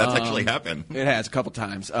 Yeah, that's actually happened. It has a couple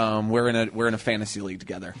times. We're in a fantasy league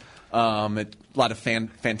together. A lot of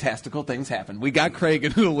fantastical things happened. We got Craig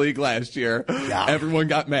into the league last year. Yeah. Everyone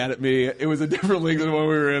got mad at me. It was a different league than the one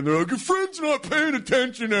we were in. They're like, your friend's not paying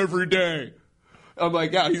attention every day. I'm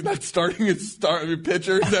like, yeah, he's not starting his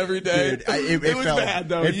pitchers every day. Dude, it was fell, bad,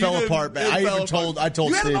 though. It fell apart. But I told you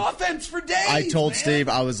had Steve. an offense for days. I told man. Steve,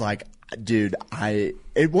 I was like, dude,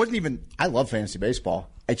 it wasn't even. I love fantasy baseball.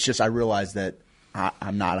 It's just I realized that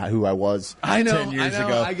I'm not who I was 10 years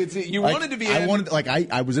ago. I could see. You wanted to be I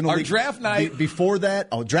was in a our league. draft night. Before that,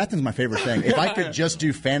 drafting's my favorite thing. If I could just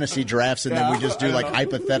do fantasy drafts and then we just do like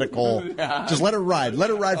hypothetical, just let it ride. Let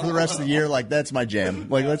it ride for the rest of the year. Like, that's my jam.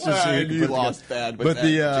 Like, let's just see. You lost bad with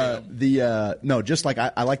that no, just like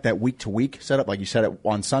I like that week to week setup. Like you said it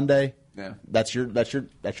on Sunday. Yeah. That's your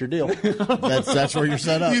deal. That's where you're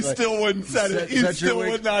set up. You still wouldn't set it. You still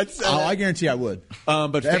would not set it. Oh, I guarantee I would.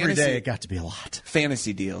 But every fantasy- day it got to be a lot.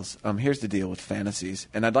 Fantasy deals. Here's the deal with fantasies,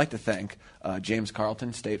 and I'd like to thank James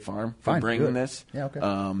Carlton, State Farm, for Fine, bringing good. this. Yeah, okay.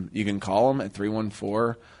 You can call them at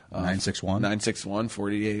 314-961.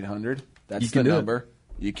 961-4800. That's You can the do it. number.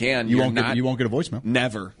 You can. You You're won't not, get a voicemail.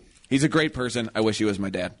 Never. He's a great person. I wish he was my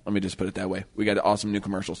dad. Let me just put it that way. We got awesome new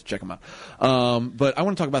commercials. Check them out. But I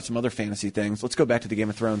want to talk about some other fantasy things. Let's go back to the Game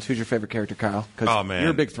of Thrones. Who's your favorite character, Kyle? 'Cause Oh, man.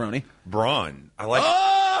 you're a big Throny. Bronn. I like.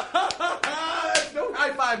 Don't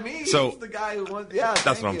high five me. So- He's the guy who won. Yeah,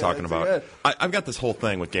 That's what I'm talking about. I've got this whole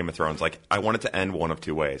thing with Game of Thrones. Like, I want it to end one of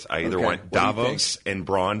two ways. I either Okay. want What do you Davos and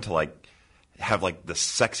Bronn to have the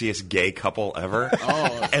sexiest gay couple ever.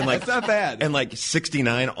 Oh, and that's not bad. And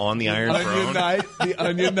 69 on the Iron Onion Throne. Knight, the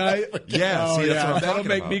Onion Knight. Yeah, Oh, see, that's what I'm that'll talking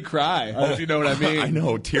make about. me cry. If you know what I mean. I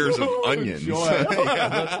know, tears of onions. Joy.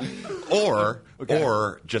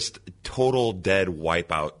 Or just total dead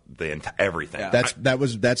wipe out everything.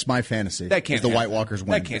 That's my fantasy. That can't is the happen. White Walkers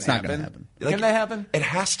win. That can't It's not happen. going to happen. Can that happen? It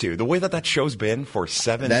has to. The way that show's been for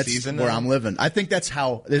 7 That's seasons. where I'm living. I think that's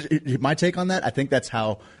how. My take on that. I think that's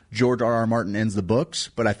how George R.R. Martin ends the books,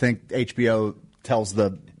 but I think HBO tells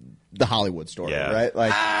the Hollywood story. Yeah. Right?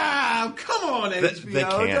 Come on, HBO. they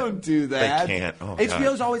can't. Don't do that. They can't. Oh,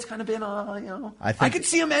 HBO's God. always kind of been, I think- I could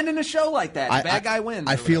see him ending a show like that. The bad guy wins.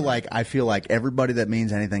 I feel like everybody that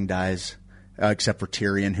means anything dies, except for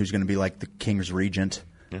Tyrion, who's going to be like the king's regent,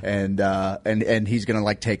 and he's going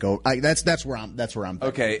to take over. That's where I'm.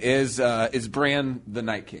 Okay, is Bran the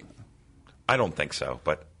Night King? I don't think so,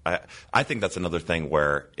 but I think that's another thing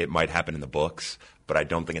where it might happen in the books, but I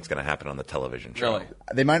don't think it's going to happen on the television show. Really?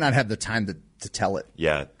 They might not have the time to tell it.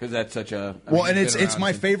 Yeah, because that's such a and it's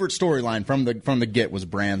my favorite storyline from the get was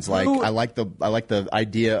Bran's I like the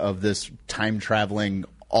idea of this time traveling,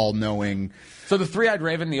 all knowing. So the three-eyed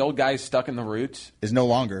raven, the old guy stuck in the roots, is no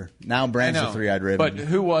longer. Now Bran's I know, the three-eyed raven. But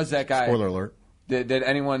who was that guy? Spoiler alert. Did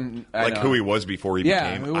anyone who he was before he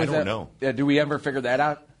became? who was I don't that? know. Yeah, do we ever figure that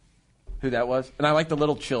out? Who that was? And I like the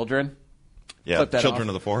little children. Yeah, Flip that Children off.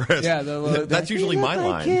 of the Forest. Yeah, that's usually my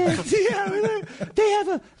line.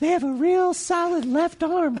 They have a real solid left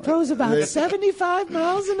arm. Throws about 75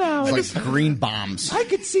 miles an hour. It's like green bombs. I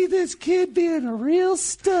could see this kid being a real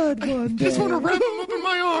stud one day. Just want to wrap him up in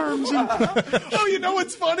my arms. Oh, you know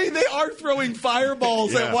what's funny? They are throwing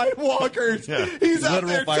fireballs at White Walkers. Yeah. He's out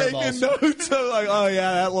Literal there fireballs. taking notes. I'm like, oh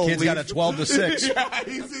yeah, that little Kid's leaf. got a 12-6. Yeah,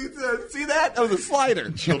 see that? That was a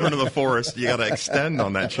slider. Children of the Forest. You got to extend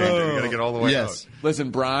on that changer. You got to get all the way Yes. out.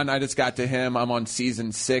 Listen, Bron, I just got to him. I'm on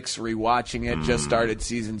season 6, rewatching it. Just started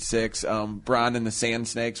season 6. Bron and the Sand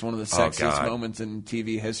Snakes, one of the sexiest God. moments in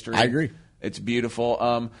TV history. I agree. It's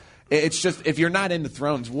beautiful. It's just, if you're not into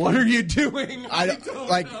Thrones, what are you doing? I don't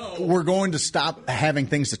know. We're going to stop having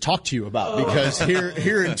things to talk to you about because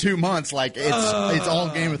here in 2 months, it's all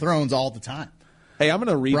Game of Thrones all the time. Hey, I'm going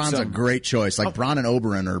to read Bron's a great choice. Bron and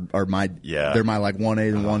Oberyn are my they're my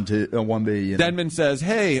 1A and 1B. You know? Denman says,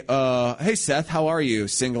 hey Seth, how are you?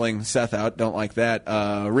 Singling Seth out. Don't like that.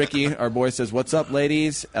 Ricky, our boy, says, what's up,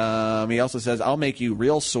 ladies? He also says, I'll make you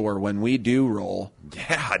real sore when we do roll.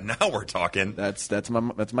 Yeah, now we're talking. That's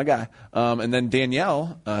my guy. And then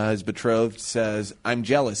Danielle, his betrothed, says, I'm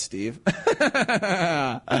jealous, Steve.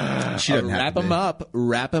 She doesn't have to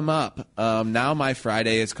Wrap him up. Now my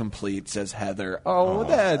Friday is complete, says Heather. Oh,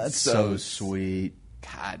 that's so sweet.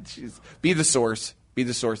 God, be the source. Be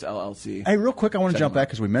the source, LLC. Hey, real quick, I want to Check jump them out. back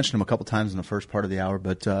because we mentioned him a couple times in the first part of the hour.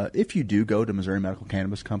 But if you do go to Missouri Medical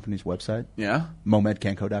Cannabis Company's website,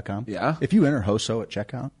 momedcanco.com, if you enter HOSO at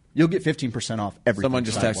checkout, you'll get 15% off everything. Someone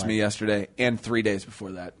just texted me yesterday and 3 days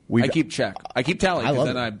before that. I keep telling. I love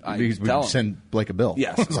then it. I Because tell we him. send Blake a bill.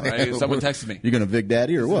 Yes. It's like, Right? Someone texted me. You going to Big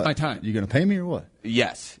Daddy or This is what? my time. You going to pay me or what?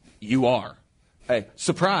 Yes, you are. Hey,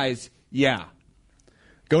 surprise. Yeah.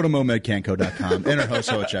 Go to momedcanco.com, enter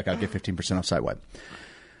HOSO at checkout, get 15% off site-wide.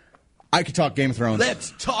 I could talk Game of Thrones.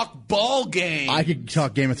 Let's talk ball game. I could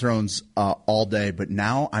talk Game of Thrones all day, but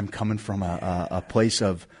now I'm coming from a place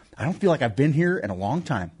of I don't feel like I've been here in a long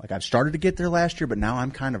time. Like I've started to get there last year, but now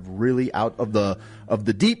I'm kind of really out of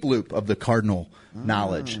the deep loop of the Cardinal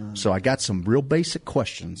knowledge. So I got some real basic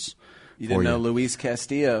questions. You didn't know Luis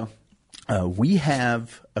Castillo. We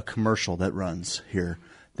have a commercial that runs here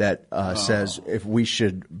that says if we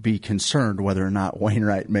should be concerned whether or not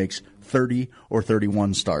Wainwright makes 30 or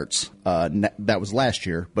 31 starts. That was last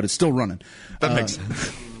year, but it's still running. That makes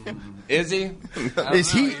sense. Is he?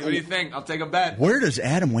 Is he? What do you think? I'll take a bet. Where does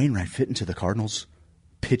Adam Wainwright fit into the Cardinals'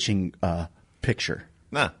 pitching picture?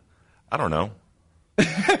 Nah, I don't know.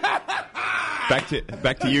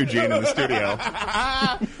 Back to you, Gene, in the studio.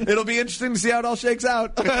 It'll be interesting to see how it all shakes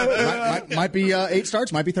out. might be 8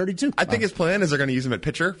 starts, might be 32. I think his plan is they're going to use him at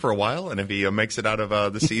pitcher for a while, and if he makes it out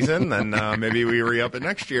of the season, then maybe we re-up it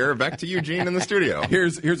next year. Back to you, Gene, in the studio.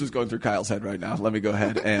 Here's what's going through Kyle's head right now. Let me go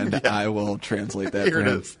ahead and I will translate that. Here for it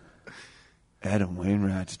him. is. Adam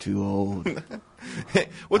Wainwright's too old.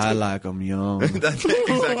 I like him young. That's it,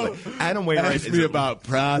 exactly. Adam Wainwright Ask me about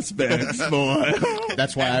prospects, boy.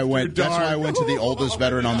 That's why I went. That's why I went to the oldest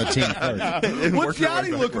veteran on the team first. What's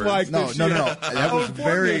Johnny looking like? No. this year? That was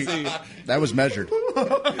very. That was measured. He's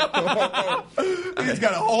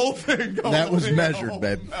got a whole thing going. That was measured,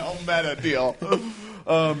 babe. Whole meta deal.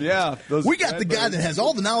 Yeah. We got the guy that has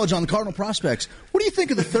all the knowledge on the Cardinal prospects. What do you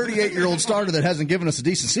think of the 38-year-old starter that hasn't given us a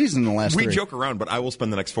decent season in the last We 3? joke around, but I will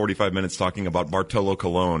spend the next 45 minutes talking about Bartolo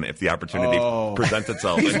Colon if the opportunity presents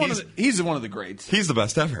itself. He's one of the greats. He's the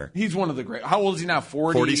best ever. He's one of the great. How old is he now?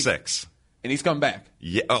 46. And he's come back.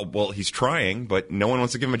 Yeah, well, he's trying, but no one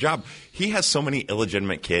wants to give him a job. He has so many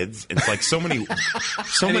illegitimate kids. It's like so many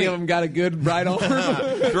Any of them got a good right arm?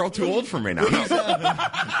 They're all too old for me now.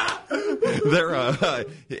 No.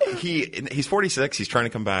 He's 46. He's trying to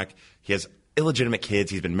come back. He has illegitimate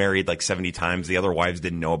kids. He's been married like 70 times. The other wives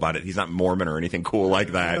didn't know about it. He's not Mormon or anything cool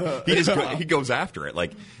like that. He goes after it.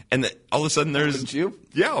 All of a sudden there's Wouldn't you?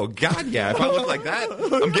 Yeah, oh God, yeah. If I look like that,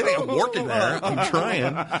 I'm working there. I'm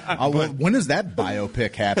trying. Well, when is that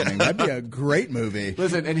biopic happening? That'd be a great movie.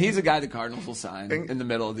 Listen, and he's a guy the Cardinals will sign in the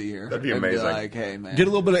middle of the year. That'd be And amazing. like, hey, man. Get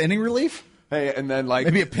a little bit of inning relief. Hey, and then like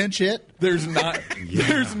Maybe a pinch hit. there's nine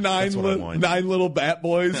that's what I want. 9 little bat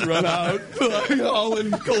boys run out all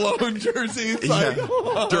in Cologne jerseys. Like,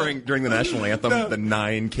 During the national anthem, the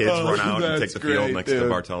 9 kids run out and take that's the field great, next to dude.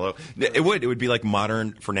 Bartolo. It would be like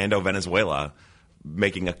modern Fernando Venezuela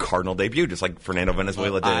making a Cardinal debut, just like Fernando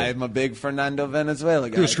Venezuela did. I'm a big Fernando Venezuela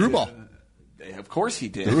guy. Do a screwball. Of course he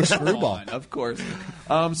did. Do a screwball. Come on, of course.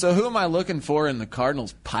 So who am I looking for in the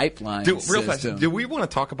Cardinals pipeline Real system? fast, do we want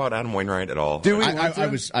to talk about Adam Wainwright at all? Do we?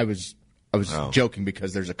 I was joking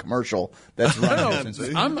because there's a commercial that's running.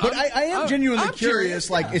 But I am genuinely I'm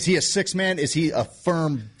curious. Like, is he a 6-man? Is he a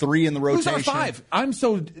firm 3 in the Who's rotation? our 5? I'm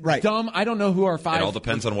so dumb. I don't know who our 5. It all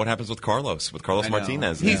depends on what happens with Carlos I know.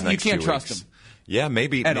 Martinez. In these You next can't 2 trust weeks. him. Yeah,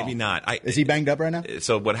 maybe At all. not. Is he banged up right now?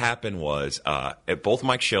 So what happened was both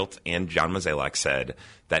Mike Schilt and John Mozeliak said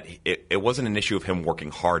that it wasn't an issue of him working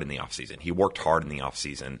hard in the offseason. He worked hard in the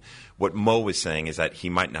offseason. What Mo was saying is that he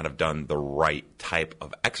might not have done the right type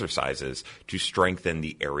of exercises to strengthen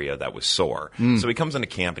the area that was sore. So he comes into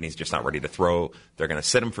camp and he's just not ready to throw. They're going to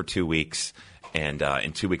sit him for 2 weeks. And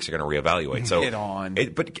in 2 weeks, they're going to reevaluate. So, Get on.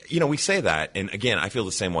 But we say that, and again, I feel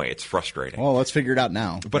the same way. It's frustrating. Well, let's figure it out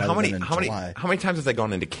now. But how rather many than in July. times have they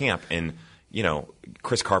gone into camp and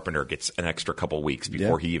Chris Carpenter gets an extra couple weeks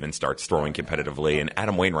before he even starts throwing competitively, and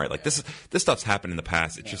Adam Wainwright, like this stuff's happened in the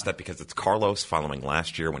past. It's just that because it's Carlos following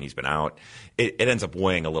last year when he's been out, it ends up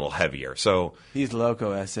weighing a little heavier. So He's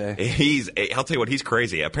loco, SA. I'll tell you what, he's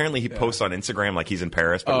crazy. Apparently he posts on Instagram like he's in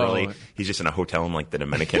Paris, but really he's just in a hotel in like the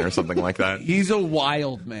Dominican or something like that. He's a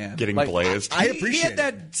wild man. Getting blazed. I He appreciate had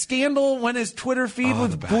that scandal when his Twitter feed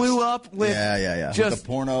was blew up with Yeah. just With the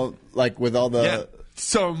porno, like with all the.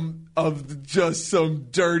 some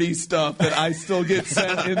dirty stuff that I still get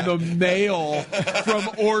sent in the mail from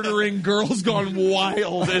ordering Girls Gone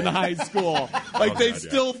Wild in high school. Like they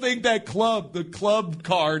still think that the club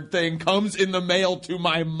card thing comes in the mail to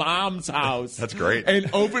my mom's house. That's great. And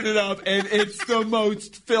open it up and it's the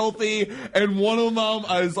most filthy. And one of them,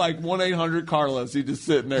 I was like 1-800-Carlos. He's just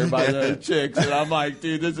sitting there by the chicks. And I'm like,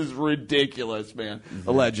 dude, this is ridiculous, man.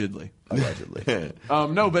 Allegedly.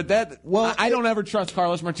 No, but I don't ever trust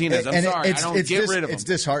Carlos Martinez. I'm sorry. I don't get rid of him. It's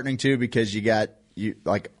disheartening too because you got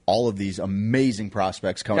all of these amazing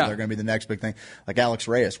prospects coming. Yeah. They're going to be the next big thing. Like Alex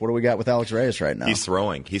Reyes. What do we got with Alex Reyes right now? He's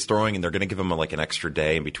throwing, and they're going to give him an extra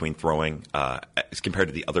day in between throwing as compared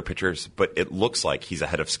to the other pitchers. But it looks like he's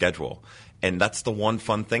ahead of schedule. And that's the one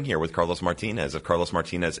fun thing here with Carlos Martinez. If Carlos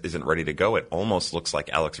Martinez isn't ready to go, it almost looks like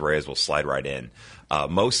Alex Reyes will slide right in.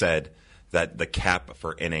 Mo said that the cap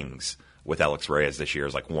for innings with Alex Reyes this year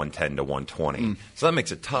is like 110 to 120. So that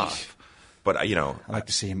makes it tough. But, I'd like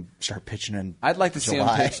to see him start pitching in I'd like to see him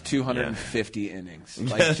July. pitch 250 innings.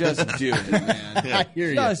 Like, just do it, man. I hear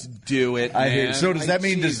you. Just do it, I hear you. man. So does that Like,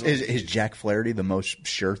 mean geez, is Jack Flaherty the most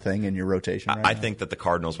sure thing in your rotation right I now? think that the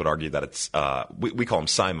Cardinals would argue that it's we call him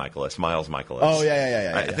Cy Michaelis, Miles Michaelis. Oh,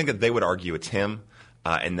 yeah. I think that they would argue it's him,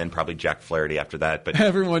 and then probably Jack Flaherty after that. But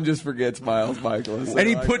everyone just forgets Miles Michaelis. And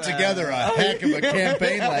he put together a heck of a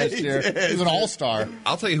campaign last year. He was an all-star.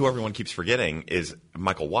 I'll tell you who everyone keeps forgetting is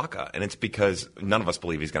Michael Wacha, and it's because none of us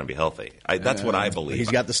believe he's going to be healthy. That's what I believe. He's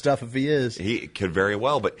got the stuff if he is. He could very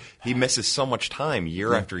well, but he misses so much time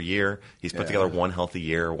year after year. He's put together one healthy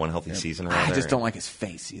year, one healthy season. I just don't like his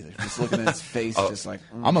face either. Just looking at his face, just like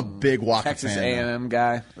I'm a big Wacha Texas fan. A&M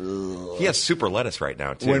guy. He has super lettuce right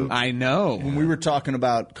now too. I know. When we were talking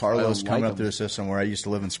about Carlos I coming like up through the system, where I used to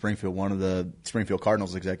live in Springfield, one of the Springfield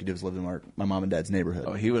Cardinals executives lived in my mom and dad's neighborhood.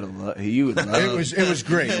 Oh, he would have. He would love. It was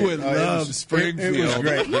great. He would love Springfield. It was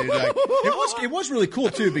great. Dude. Like, it was really cool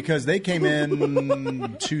too because they came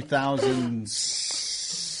in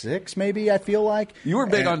 2006, maybe. I feel like You were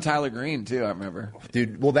big on Tyler Green too. I remember,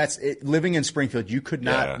 dude. Well, that's it. Living in Springfield. You could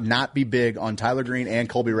not be big on Tyler Green and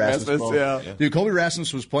Colby Rasmus. both. Dude, Colby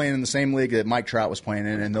Rasmus was playing in the same league that Mike Trout was playing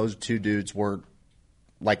in, and those two dudes were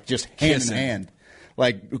like just hand in hand.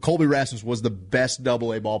 Like Colby Rasmus was the best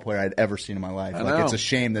AA ball player I'd ever seen in my life. Like it's a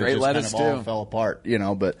shame that it just kind of all fell apart, you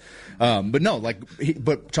know. But no, like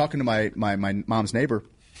but talking to my mom's neighbor,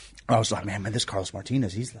 I was like, man, this Carlos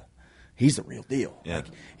Martinez, he's the real deal. Yeah. Like,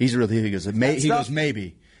 he's the real deal. He goes,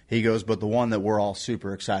 maybe. He goes, but the one that we're all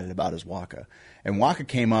super excited about is Wacha. And Wacha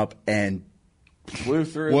came up and blew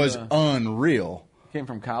through. Was unreal. Came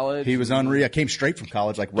from college. He was unreal. Came straight from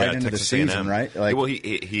college, like right into Texas the season, A&M. right? Like, well,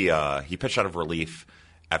 he pitched out of relief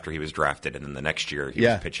after he was drafted, and then the next year he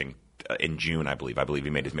was pitching in June, I believe. I believe he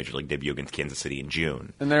made his major league debut against Kansas City in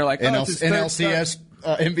June. And they're like, NLCS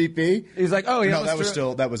MVP. He's like, oh, that was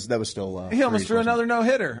still. He almost threw another no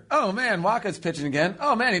hitter. Oh man, Wacha's pitching again.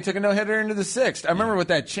 Oh man, he took a no hitter into the sixth. I remember with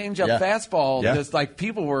that changeup fastball, just like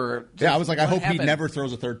people were. I was like, I hope he never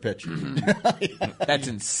throws a third pitch. That's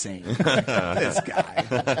insane. This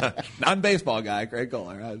guy, non-baseball guy, Craig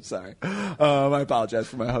Kohler. I'm sorry. I apologize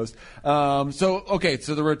for my host. So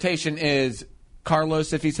the rotation is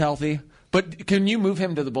Carlos if he's healthy, but can you move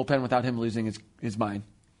him to the bullpen without him losing his mind?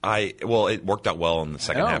 It worked out well in the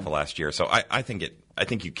second half of last year, so I think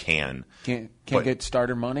you can. Can't get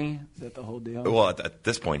starter money? Is that the whole deal? Well, at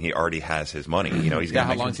this point, he already has his money. You know, he's got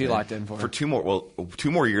how long's he locked in for? For two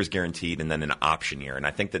more years guaranteed, and then an option year. And I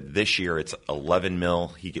think that this year it's $11 million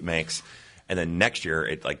he makes. And then next year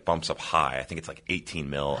it like bumps up high. I think it's like $18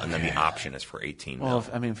 million, and then the option is for $18 million. Well,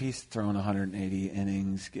 if he's throwing 180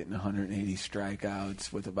 innings, getting 180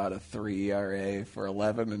 strikeouts with about a 3 ERA for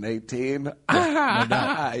 11 and 18,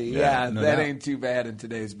 that ain't too bad in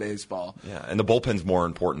today's baseball. Yeah, and the bullpen's more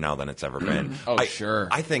important now than it's ever been. Sure.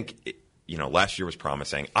 I think last year was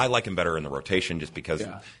promising. I like him better in the rotation just because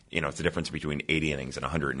it's the difference between 80 innings and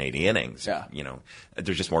 180 innings. Yeah.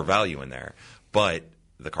 There's just more value in there, but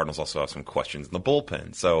the Cardinals also have some questions in the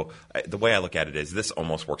bullpen. So the way I look at it is this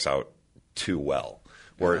almost works out too well,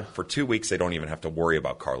 where for 2 weeks they don't even have to worry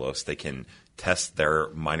about Carlos. They can test their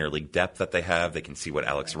minor league depth that they have. They can see what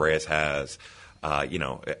Alex Reyes has.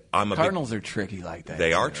 Cardinals are tricky like that.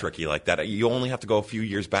 They are tricky like that. You only have to go a few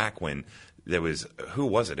years back when there was, who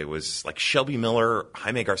was it? It was like Shelby Miller,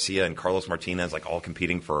 Jaime Garcia, and Carlos Martinez, like all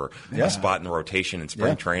competing for a spot in the rotation in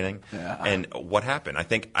spring training. Yeah. And what happened? I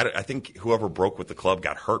think whoever broke with the club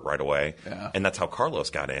got hurt right away, and that's how Carlos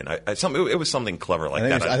got in. It was something clever like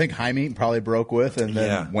that. I think Jaime probably broke with and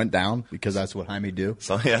then went down because that's what Jaime do.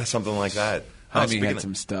 So something like that. Jaime had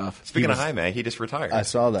some stuff. Speaking of Jaime, he just retired. I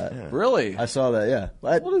saw that. Yeah. Really? I saw that. Yeah.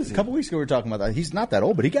 What is he? A couple weeks ago we were talking about that. He's not that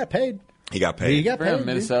old, but he got paid. He got paid. He got paid. From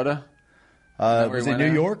Minnesota. Was it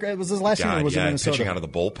New York? Was his last year? Or was it Minnesota? Pitching out of the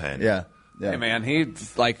bullpen. Yeah. Hey man,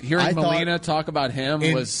 he's like hearing Molina talk about him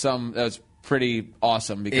that was pretty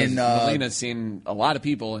awesome because Molina's seen a lot of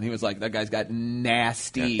people and he was like, that guy's got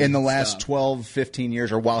nasty in the last stuff. 12, 15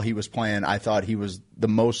 years, or while he was playing, I thought he was the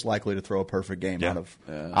most likely to throw a perfect game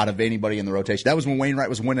out of anybody in the rotation. That was when Wainwright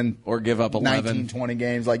was winning or give up 11. 19, 20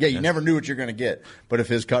 games. Like, you never knew what you're going to get. But if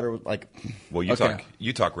his cutter was like... Well,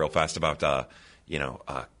 you talk real fast about...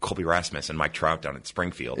 Colby Rasmus and Mike Trout down at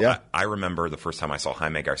Springfield. Yeah. I remember the first time I saw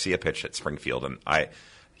Jaime Garcia pitch at Springfield, and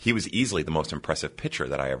he was easily the most impressive pitcher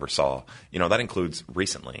that I ever saw. That includes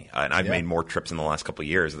recently, and I've made more trips in the last couple of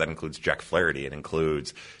years. That includes Jack Flaherty. It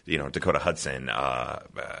includes Dakota Hudson,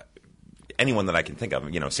 anyone that I can think of.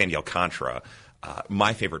 Sandy Alcantara. Two of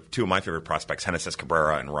my favorite prospects, Genesis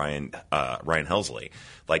Cabrera and Ryan Helsley.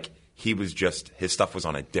 Like. He was his stuff was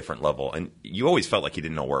on a different level. And you always felt like he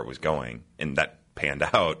didn't know where it was going. And that panned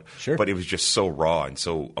out. Sure. But it was just so raw and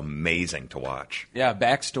so amazing to watch. Yeah,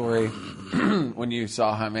 backstory. When you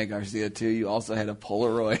saw Jaime Garcia, too, you also had a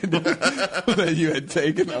Polaroid that you had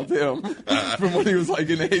taken of him from when he was like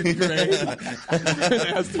in 8th grade and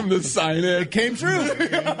asked him to sign it. It came true.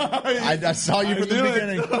 I saw you from the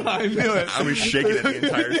beginning. I knew it. I was shaking it the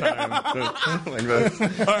entire time. Like this.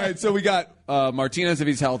 All right, so we got Martinez if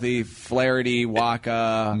he's healthy, Flaherty,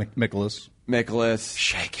 Wacha. Mikolas. Nicholas.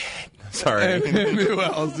 Shake it. Sorry. And who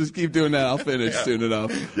else? Just keep doing that. I'll finish soon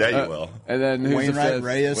enough. Yeah, you will. And then who's Wainwright, the fifth?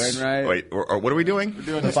 Reyes. Wainwright. Wait, or what are we doing? We're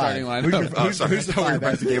doing the starting lineup. Who's the five?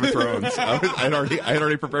 Back to Game of Thrones. I had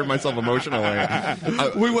already prepared myself emotionally.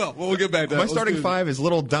 We will. We'll get back to that. My Let's starting do- five is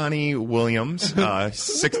little Donnie Williams,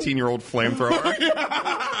 16-year-old flamethrower.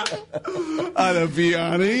 On a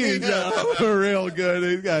Vianney. He's real good.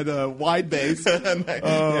 He's got a wide base.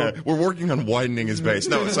 Yeah, we're working on widening his base.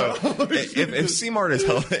 No, so if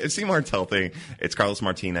Seamart's healthy, it's Carlos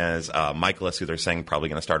Martinez, Michaelis, who they're saying probably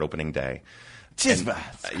going to start opening day.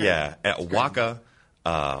 Waka,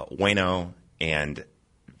 Waino, and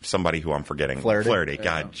somebody who I'm forgetting. Flaherty.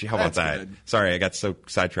 God, gee, how about That's that? good. Sorry, I got so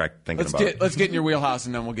sidetracked thinking about it. Let's get in your wheelhouse,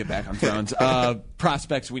 and then we'll get back on Thrones.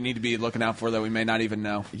 Prospects we need to be looking out for that we may not even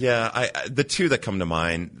know. Yeah, the two that come to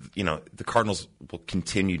mind, the Cardinals will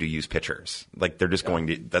continue to use pitchers. Like they're just going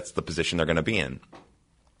to. That's the position they're going to be in.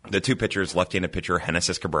 The two pitchers, left-handed pitcher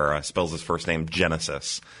Genesis Cabrera, spells his first name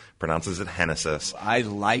Genesis, pronounces it Genesis. I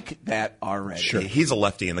like that already. Sure. He's a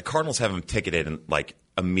lefty, and the Cardinals have him ticketed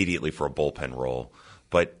immediately for a bullpen role,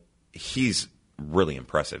 but he's really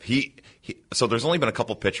impressive. So there's only been a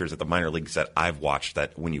couple pitchers at the minor leagues that I've watched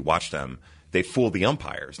that when you watch them, they fool the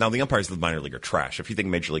umpires. Now, the umpires of the minor league are trash. If you think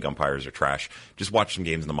major league umpires are trash, just watch some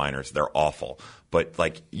games in the minors. They're awful. But,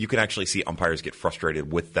 you can actually see umpires get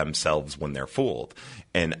frustrated with themselves when they're fooled.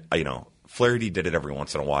 And, Flaherty did it every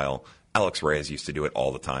once in a while. Alex Reyes used to do it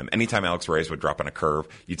all the time. Anytime Alex Reyes would drop on a curve,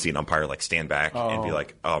 you'd see an umpire, stand back and be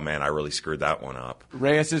like, oh, man, I really screwed that one up.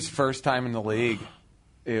 Reyes' first time in the league,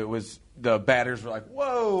 it was the batters were like,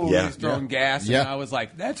 whoa, Yeah. he's throwing gas. And I was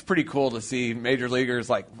like, that's pretty cool to see major leaguers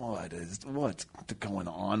what's going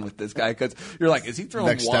on with this guy? Because you're like, is he throwing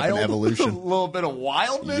Next step in wild? evolution. A little bit of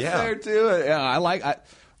wildness there, too. Yeah,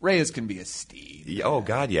 Reyes can be a steed. Oh,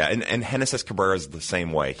 God, yeah. And Genesis Cabrera is the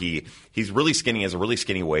same way. He's really skinny, has a really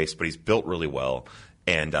skinny waist, but he's built really well.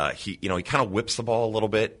 And he kind of whips the ball a little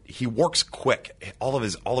bit. He works quick. All of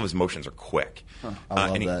his motions are quick. I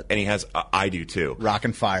love that. And he has. I do too. Rock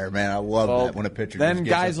and fire, man. I love that when a pitcher. Then just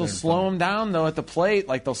gets guys up will there and slow him down though at the plate.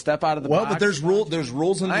 They'll step out of the box. Well, but there's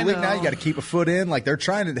rules in the I league now. know. You got to keep a foot in. They're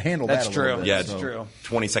trying to handle That's that. A little true. bit, Yeah, so. it's true.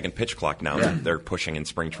 20-second pitch clock now that they're pushing in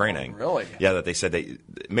spring training. Really? Yeah, that they said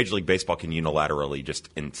Major League Baseball can unilaterally just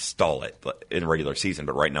install it in regular season,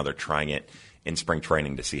 but right now they're trying it in spring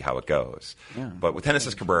training to see how it goes. Yeah. But with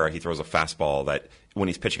Genesis Cabrera, he throws a fastball that when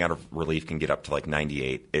he's pitching out of relief can get up to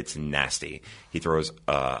 98. It's nasty. He throws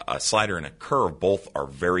a slider and a curve. Both are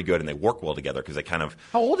very good, and they work well together because they kind of.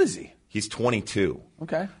 How old is he? He's 22.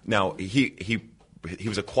 Okay. Now, he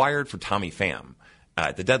was acquired for Tommy Pham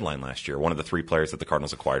at the deadline last year, one of the three players that the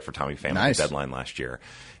Cardinals acquired for Tommy Pham at the deadline last year.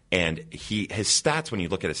 And his stats, when you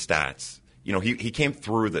look at his stats, he came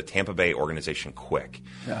through the Tampa Bay organization quick.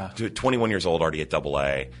 Yeah. 21 years old, already at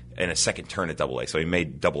AA, and a second turn at AA. So he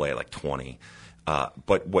made AA at 20.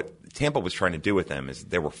 But what Tampa was trying to do with him is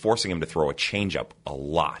they were forcing him to throw a changeup a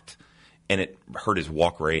lot, and it hurt his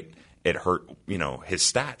walk rate. It hurt, his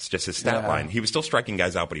stats, just his stat line. He was still striking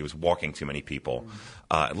guys out, but he was walking too many people,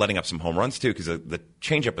 letting up some home runs too. Because the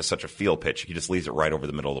changeup is such a field pitch, he just leaves it right over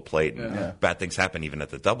the middle of the plate, and bad things happen even at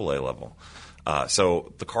the AA level.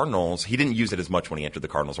 So the Cardinals, he didn't use it as much when he entered the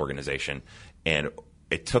Cardinals organization, and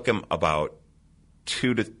it took him about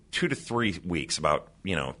 2 to 3 weeks, about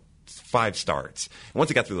 5 starts. And once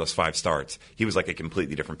he got through those 5 starts, he was like a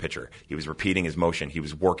completely different pitcher. He was repeating his motion. He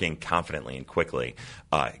was working confidently and quickly,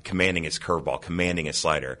 commanding his curveball, commanding his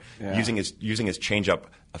slider, using his changeup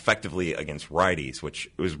effectively against righties, which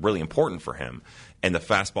was really important for him. And the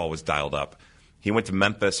fastball was dialed up. He went to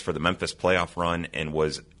Memphis for the Memphis playoff run and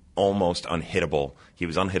was almost unhittable. He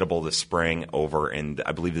was unhittable this spring over in,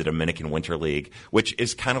 I believe, the Dominican Winter League, which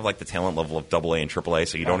is kind of like the talent level of AA and AAA,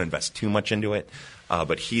 so you don't invest too much into it.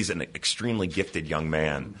 But he's an extremely gifted young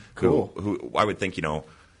man who I would think,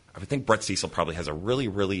 Brett Cecil probably has a really,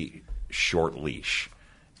 really short leash,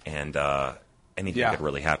 and anything could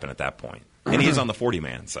really happen at that point. And he is on the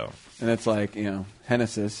 40-man, so. And it's like,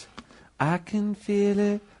 Genesis. I can feel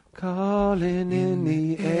it calling in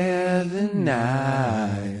the air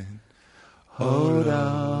tonight. Hold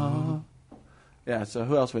on. Yeah, so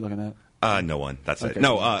who else are we looking at? No one. That's Okay. it.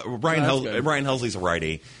 No, Ryan good. Helsley's a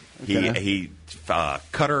righty. He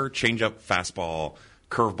cutter, changeup, fastball,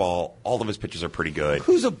 curveball. All of his pitches are pretty good.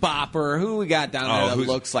 Who's a bopper? Who we got down there that who's-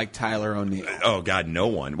 looks like Tyler O'Neill? Oh God, no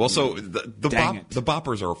one. Well, so the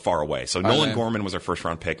boppers are far away. So Nolan they? Gorman was our first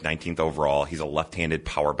round pick, 19th overall. He's a left-handed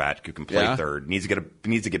power bat who can play third. Needs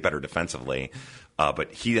to get better defensively,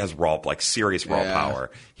 but he has serious raw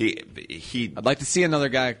power. I'd like to see another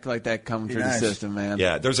guy like that come through the system, man.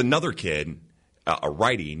 Yeah, there's another kid. a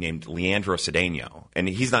righty named Leandro Cedeno, and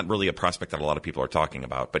he's not really a prospect that a lot of people are talking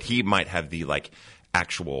about, but he might have the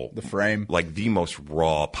the frame, the most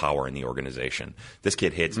raw power in the organization. This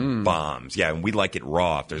kid hits bombs, and we like it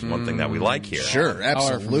raw. If there's one thing that we like here, sure,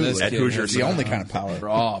 absolutely. At Hoosiers, the only kind of power,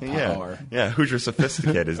 raw power. Yeah, Hoosier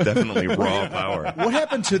Sophisticate is definitely raw power. What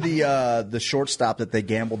happened to the shortstop that they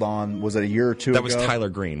gambled on? Was it a year or two ago? That was Tyler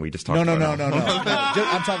Green. We just talked about No.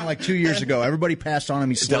 I'm talking 2 years ago. Everybody passed on him.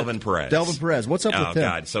 He slipped. Delvin Perez. What's up with him? Oh,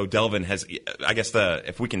 God. So Delvin has, I guess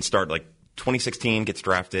if we can start 2016 gets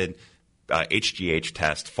drafted, HGH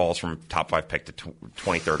test, falls from top 5 pick to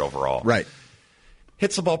 23rd overall. Right.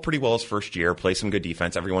 Hits the ball pretty well his first year, plays some good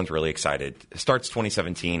defense. Everyone's really excited. Starts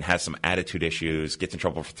 2017, has some attitude issues, gets in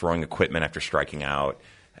trouble for throwing equipment after striking out,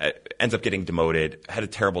 ends up getting demoted, had a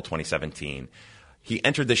terrible 2017. He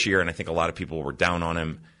entered this year, and I think a lot of people were down on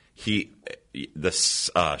him.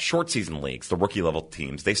 The short season leagues, the rookie level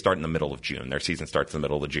teams, they start in the middle of June. Their season starts in the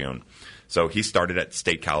middle of June. So he started at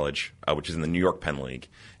State College, which is in the New York Penn League.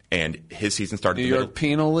 And his season started New York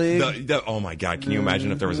Penal League? Oh, my God. Can you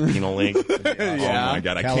imagine if there was a penal league? Yeah. Oh, my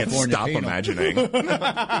God. I California can't stop penal. imagining.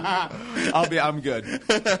 I'm good.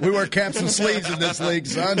 We wear caps and sleeves in this league,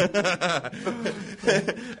 son.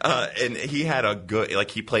 And he had a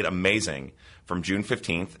good, he played amazing from June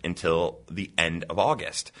 15th until the end of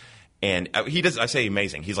August. And he does, I say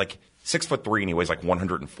amazing. He's 6'3" and he weighs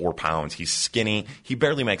 104 pounds. He's skinny. He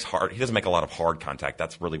barely makes he doesn't make a lot of hard contact.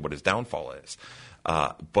 That's really what his downfall is.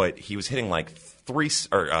 But he was hitting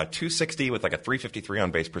 260 with a 353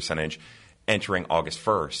 on base percentage entering August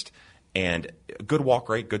 1st, and good walk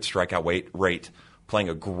rate, good strikeout rate, playing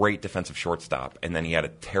a great defensive shortstop. And then he had a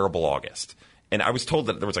terrible August. And I was told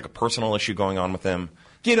that there was a personal issue going on with him.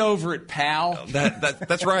 Get over it, pal.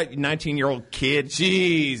 That's right, 19-year-old kid.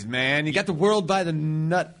 Jeez, man, you got the world by the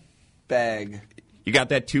nut bag. You got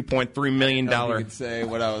that $2.3 million. I don't think say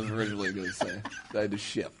what I was originally going to say. I had to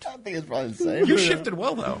shift. I think it's probably the same. You shifted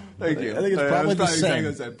well, though. Thank you. I think it's probably the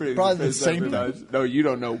same. Probably the same thing. No, you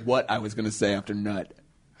don't know what I was going to say after nut.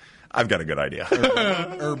 I've got a good idea.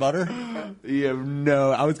 Butter? Yeah,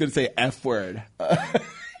 no, I was going to say F word.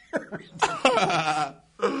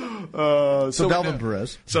 So Delvin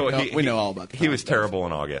Perez. So we know all about that. He was terrible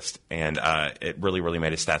in August, and it really, really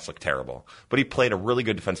made his stats look terrible. But he played a really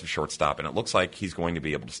good defensive shortstop, and it looks like he's going to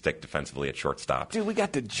be able to stick defensively at shortstop. Dude, we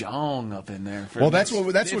got the Jong up in there. Well, that's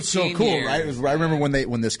what's so cool, right? I remember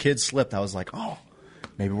when this kid slipped, I was like, oh,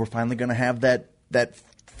 maybe we're finally going to have that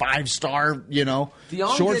 5-star,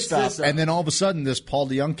 shortstop. And then all of a sudden, this Paul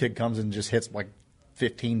DeYoung kid comes and just hits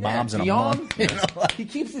 15 bombs in a month. He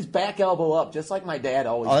keeps his back elbow up, just like my dad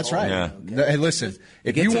always. Oh, that's told right. me. Yeah. Hey, listen,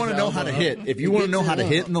 if you want to know how to hit,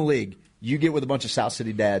 in the league, you get with a bunch of South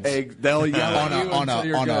City dads. They'll yell at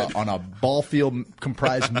you on a ball field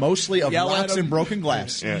comprised mostly of rocks and broken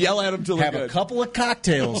glass. Yeah. Yell at them till have a couple of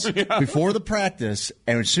cocktails before the practice,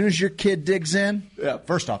 and as soon as your kid digs in,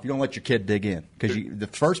 first off, you don't let your kid dig in because the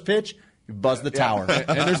first pitch. You buzz the tower. And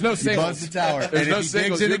there's no singles. You buzz the tower. There's no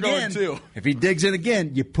singles. You're going too. If he digs in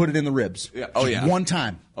again, you put it in the ribs. Yeah. Oh, yeah. One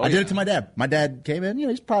time. I did it to my dad. My dad came in.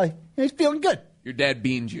 He's feeling good. Your dad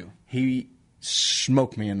beamed you. He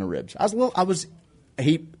smoked me in the ribs.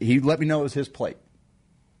 He let me know it was his plate.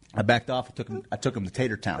 I backed off. I took him to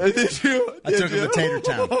Tater Town. Did you? I took him to Tater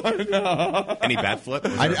Town. Oh, no. Any bat flip?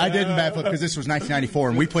 I didn't bat flip because this was 1994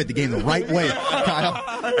 and we played the game the right way, Kyle.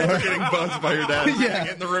 And you're getting buzzed by your dad.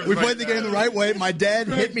 Yeah, we played the game the right way. My dad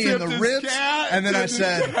hit me in the ribs, and then I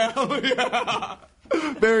said,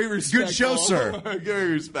 "Very respectful. Good show, sir.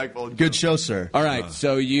 Very respectful. Good show, sir." All right,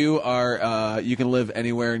 so you are you can live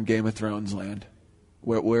anywhere in Game of Thrones land.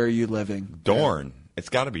 Where are you living? Dorne. It's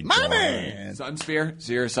got to be my Dorne. man. Sunsphere?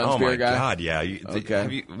 So you're a Sunsphere oh my guy? God, yeah.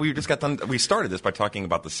 Okay. We just got done. We started this by talking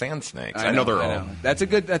about the sand snakes. I know they're all. That's a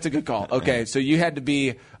good call. Okay, so you had to be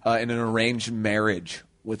in an arranged marriage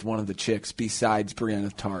with one of the chicks besides Brienne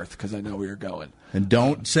of Tarth, because I know where you're going. And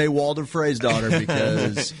don't say Walder Frey's daughter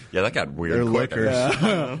because yeah, that got weird. They're quick. lickers.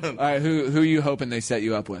 All right, who are you hoping they set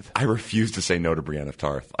you up with? I refuse to say no to Brienne of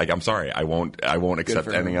Tarth. I'm sorry, I won't accept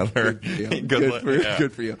any other.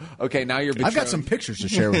 Good for you. Okay, now you're betrothed. I've got some pictures to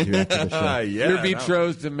share with you after the show. You're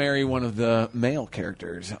betrothed to marry one of the male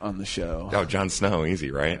characters on the show. Oh, Jon Snow,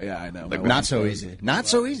 easy, right? Yeah, I know. Not so easy. Not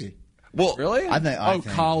so easy. Well, really? I think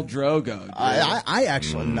Khal Drogo. I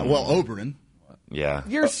actually Oberyn. Yeah.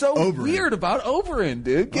 You're so weird about Oberyn,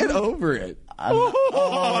 dude. Get over it. You were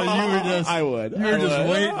just. I would. You were just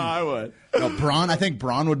waiting. I would. No, Bronn. I think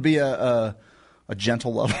Bronn would be a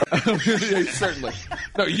gentle lover. Yeah, certainly.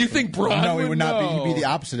 No, you think Bronn? No, he would not be. He'd be the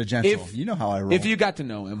opposite of gentle. You know how I roll. If you got to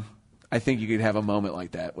know him, I think you could have a moment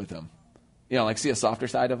like that with him. like see a softer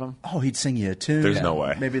side of him. Oh, he'd sing you a tune. There's no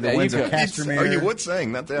way. Maybe the Yeah, you winds of could. Castamere. Oh, you would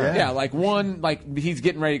sing that. Yeah, like he's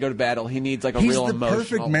getting ready to go to battle. He needs like a He's real the emotional.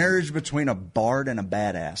 perfect marriage between a bard and a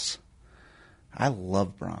badass. I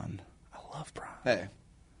love Bronn. Hey,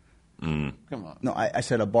 come on. No, I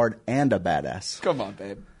said a bard and a badass. Come on,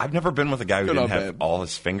 babe. I've never been with a guy who Good didn't on, have babe. all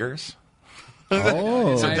his fingers.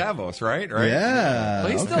 Oh. So Davos, right? Yeah.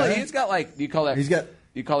 Well, he's got like you call that. He's got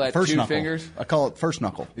You call that first two knuckle. fingers? I call it first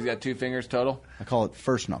knuckle. He's got 2 fingers total. I call it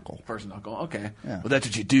first knuckle. First knuckle. Okay. Yeah. Well, that's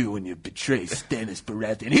what you do when you betray Stannis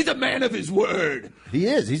Baratheon. He's a man of his word. He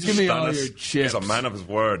is. He's Give me all Stannis your chips. is a man of his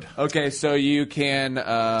word. Okay, so you can.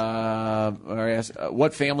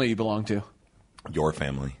 What family you belong to? Your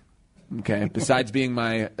family. Okay. Besides being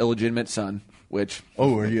my illegitimate son, which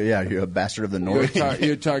you're a bastard of the North. you're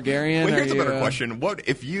a Targaryen. Well, here's Are a you, better question. What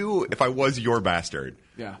if I was your bastard?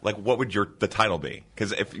 Yeah. Like, what would the title be?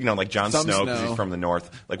 Because if like Jon Some Snow, because Snow. he's from the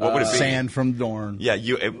North, like what would it be? Sand from Dorne. Yeah,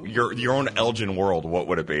 your own Elgin world. What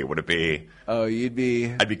would it be? Would it be? Oh, you'd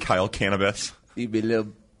be. I'd be Kyle Cannabis. You'd be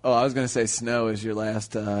little. Oh, I was going to say Snow is your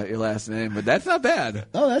last name, but that's not bad.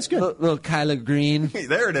 Oh, that's good. Little Kyler Green.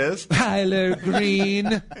 There it is. Kyler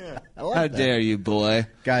Green. How dare you, boy?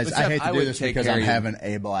 Guys, Except I hate to do would this take because care I'm of you. having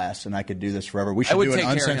a blast and I could do this forever. We I should would do an take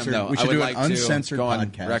care of him, uncensored. though. We I should would do like an to uncensored go on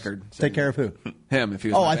podcast. record. Take care of who? Him, if he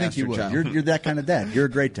was Oh, my I think you would. bastard child. You're that kind of dad. You're a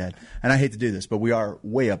great dad. And I hate to do this, but we are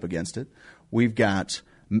way up against it. We've got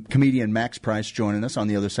comedian Max Price joining us on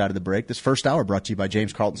the other side of the break. This first hour brought to you by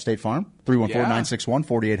James Carlton State Farm,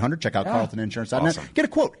 314-961-4800. Check out CarltonInsurance.net. Awesome. Get a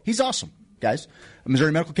quote. He's awesome, guys.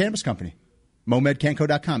 Missouri Medical Cannabis Company.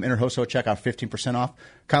 MoMedCanco.com. Enter HOSO, check out 15% off.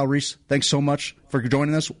 Kyle Reese, thanks so much for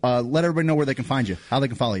joining us. Let everybody know where they can find you, how they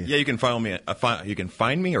can follow you. Yeah, you can follow me. You can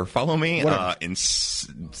find me or follow me in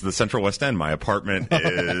the Central West End. My apartment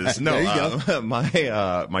is There you go.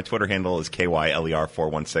 My Twitter handle is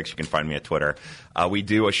KYLER416. You can find me at Twitter. We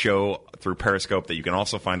do a show through Periscope that you can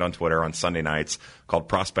also find on Twitter on Sunday nights called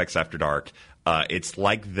Prospects After Dark. It's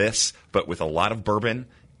like this, but with a lot of bourbon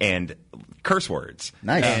and curse words.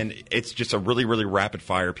 Nice. And it's just a really, really rapid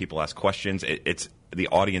fire. People ask questions. It's the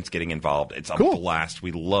audience getting involved. It's a blast.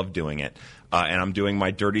 We love doing it. And I'm doing my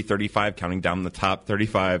Dirty 35, counting down the top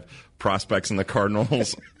 35 prospects in the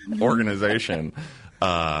Cardinals organization.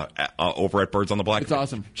 Over at Birds on the Black. It's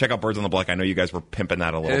awesome. Check out Birds on the Black. I know you guys were pimping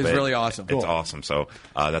that a little bit. It is really awesome. It's awesome. So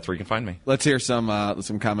that's where you can find me. Let's hear some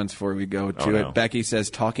comments before we go to it. Becky says,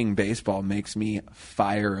 talking baseball makes me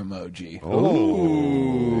fire emoji.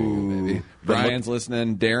 Ooh, baby. Brian's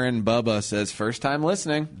listening. Darren Bubba says, first time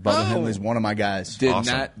listening. Bubba Henley's one of my guys.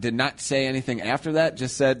 Did not say anything after that.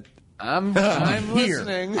 Just said, I'm here.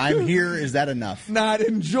 listening. I'm here. Is that enough? Not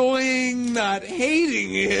enjoying, not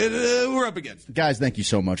hating it. We're up against it. Guys, thank you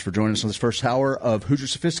so much for joining us on this first hour of Hoosier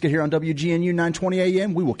Sophisticate here on WGNU 920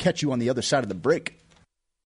 AM. We will catch you on the other side of the break.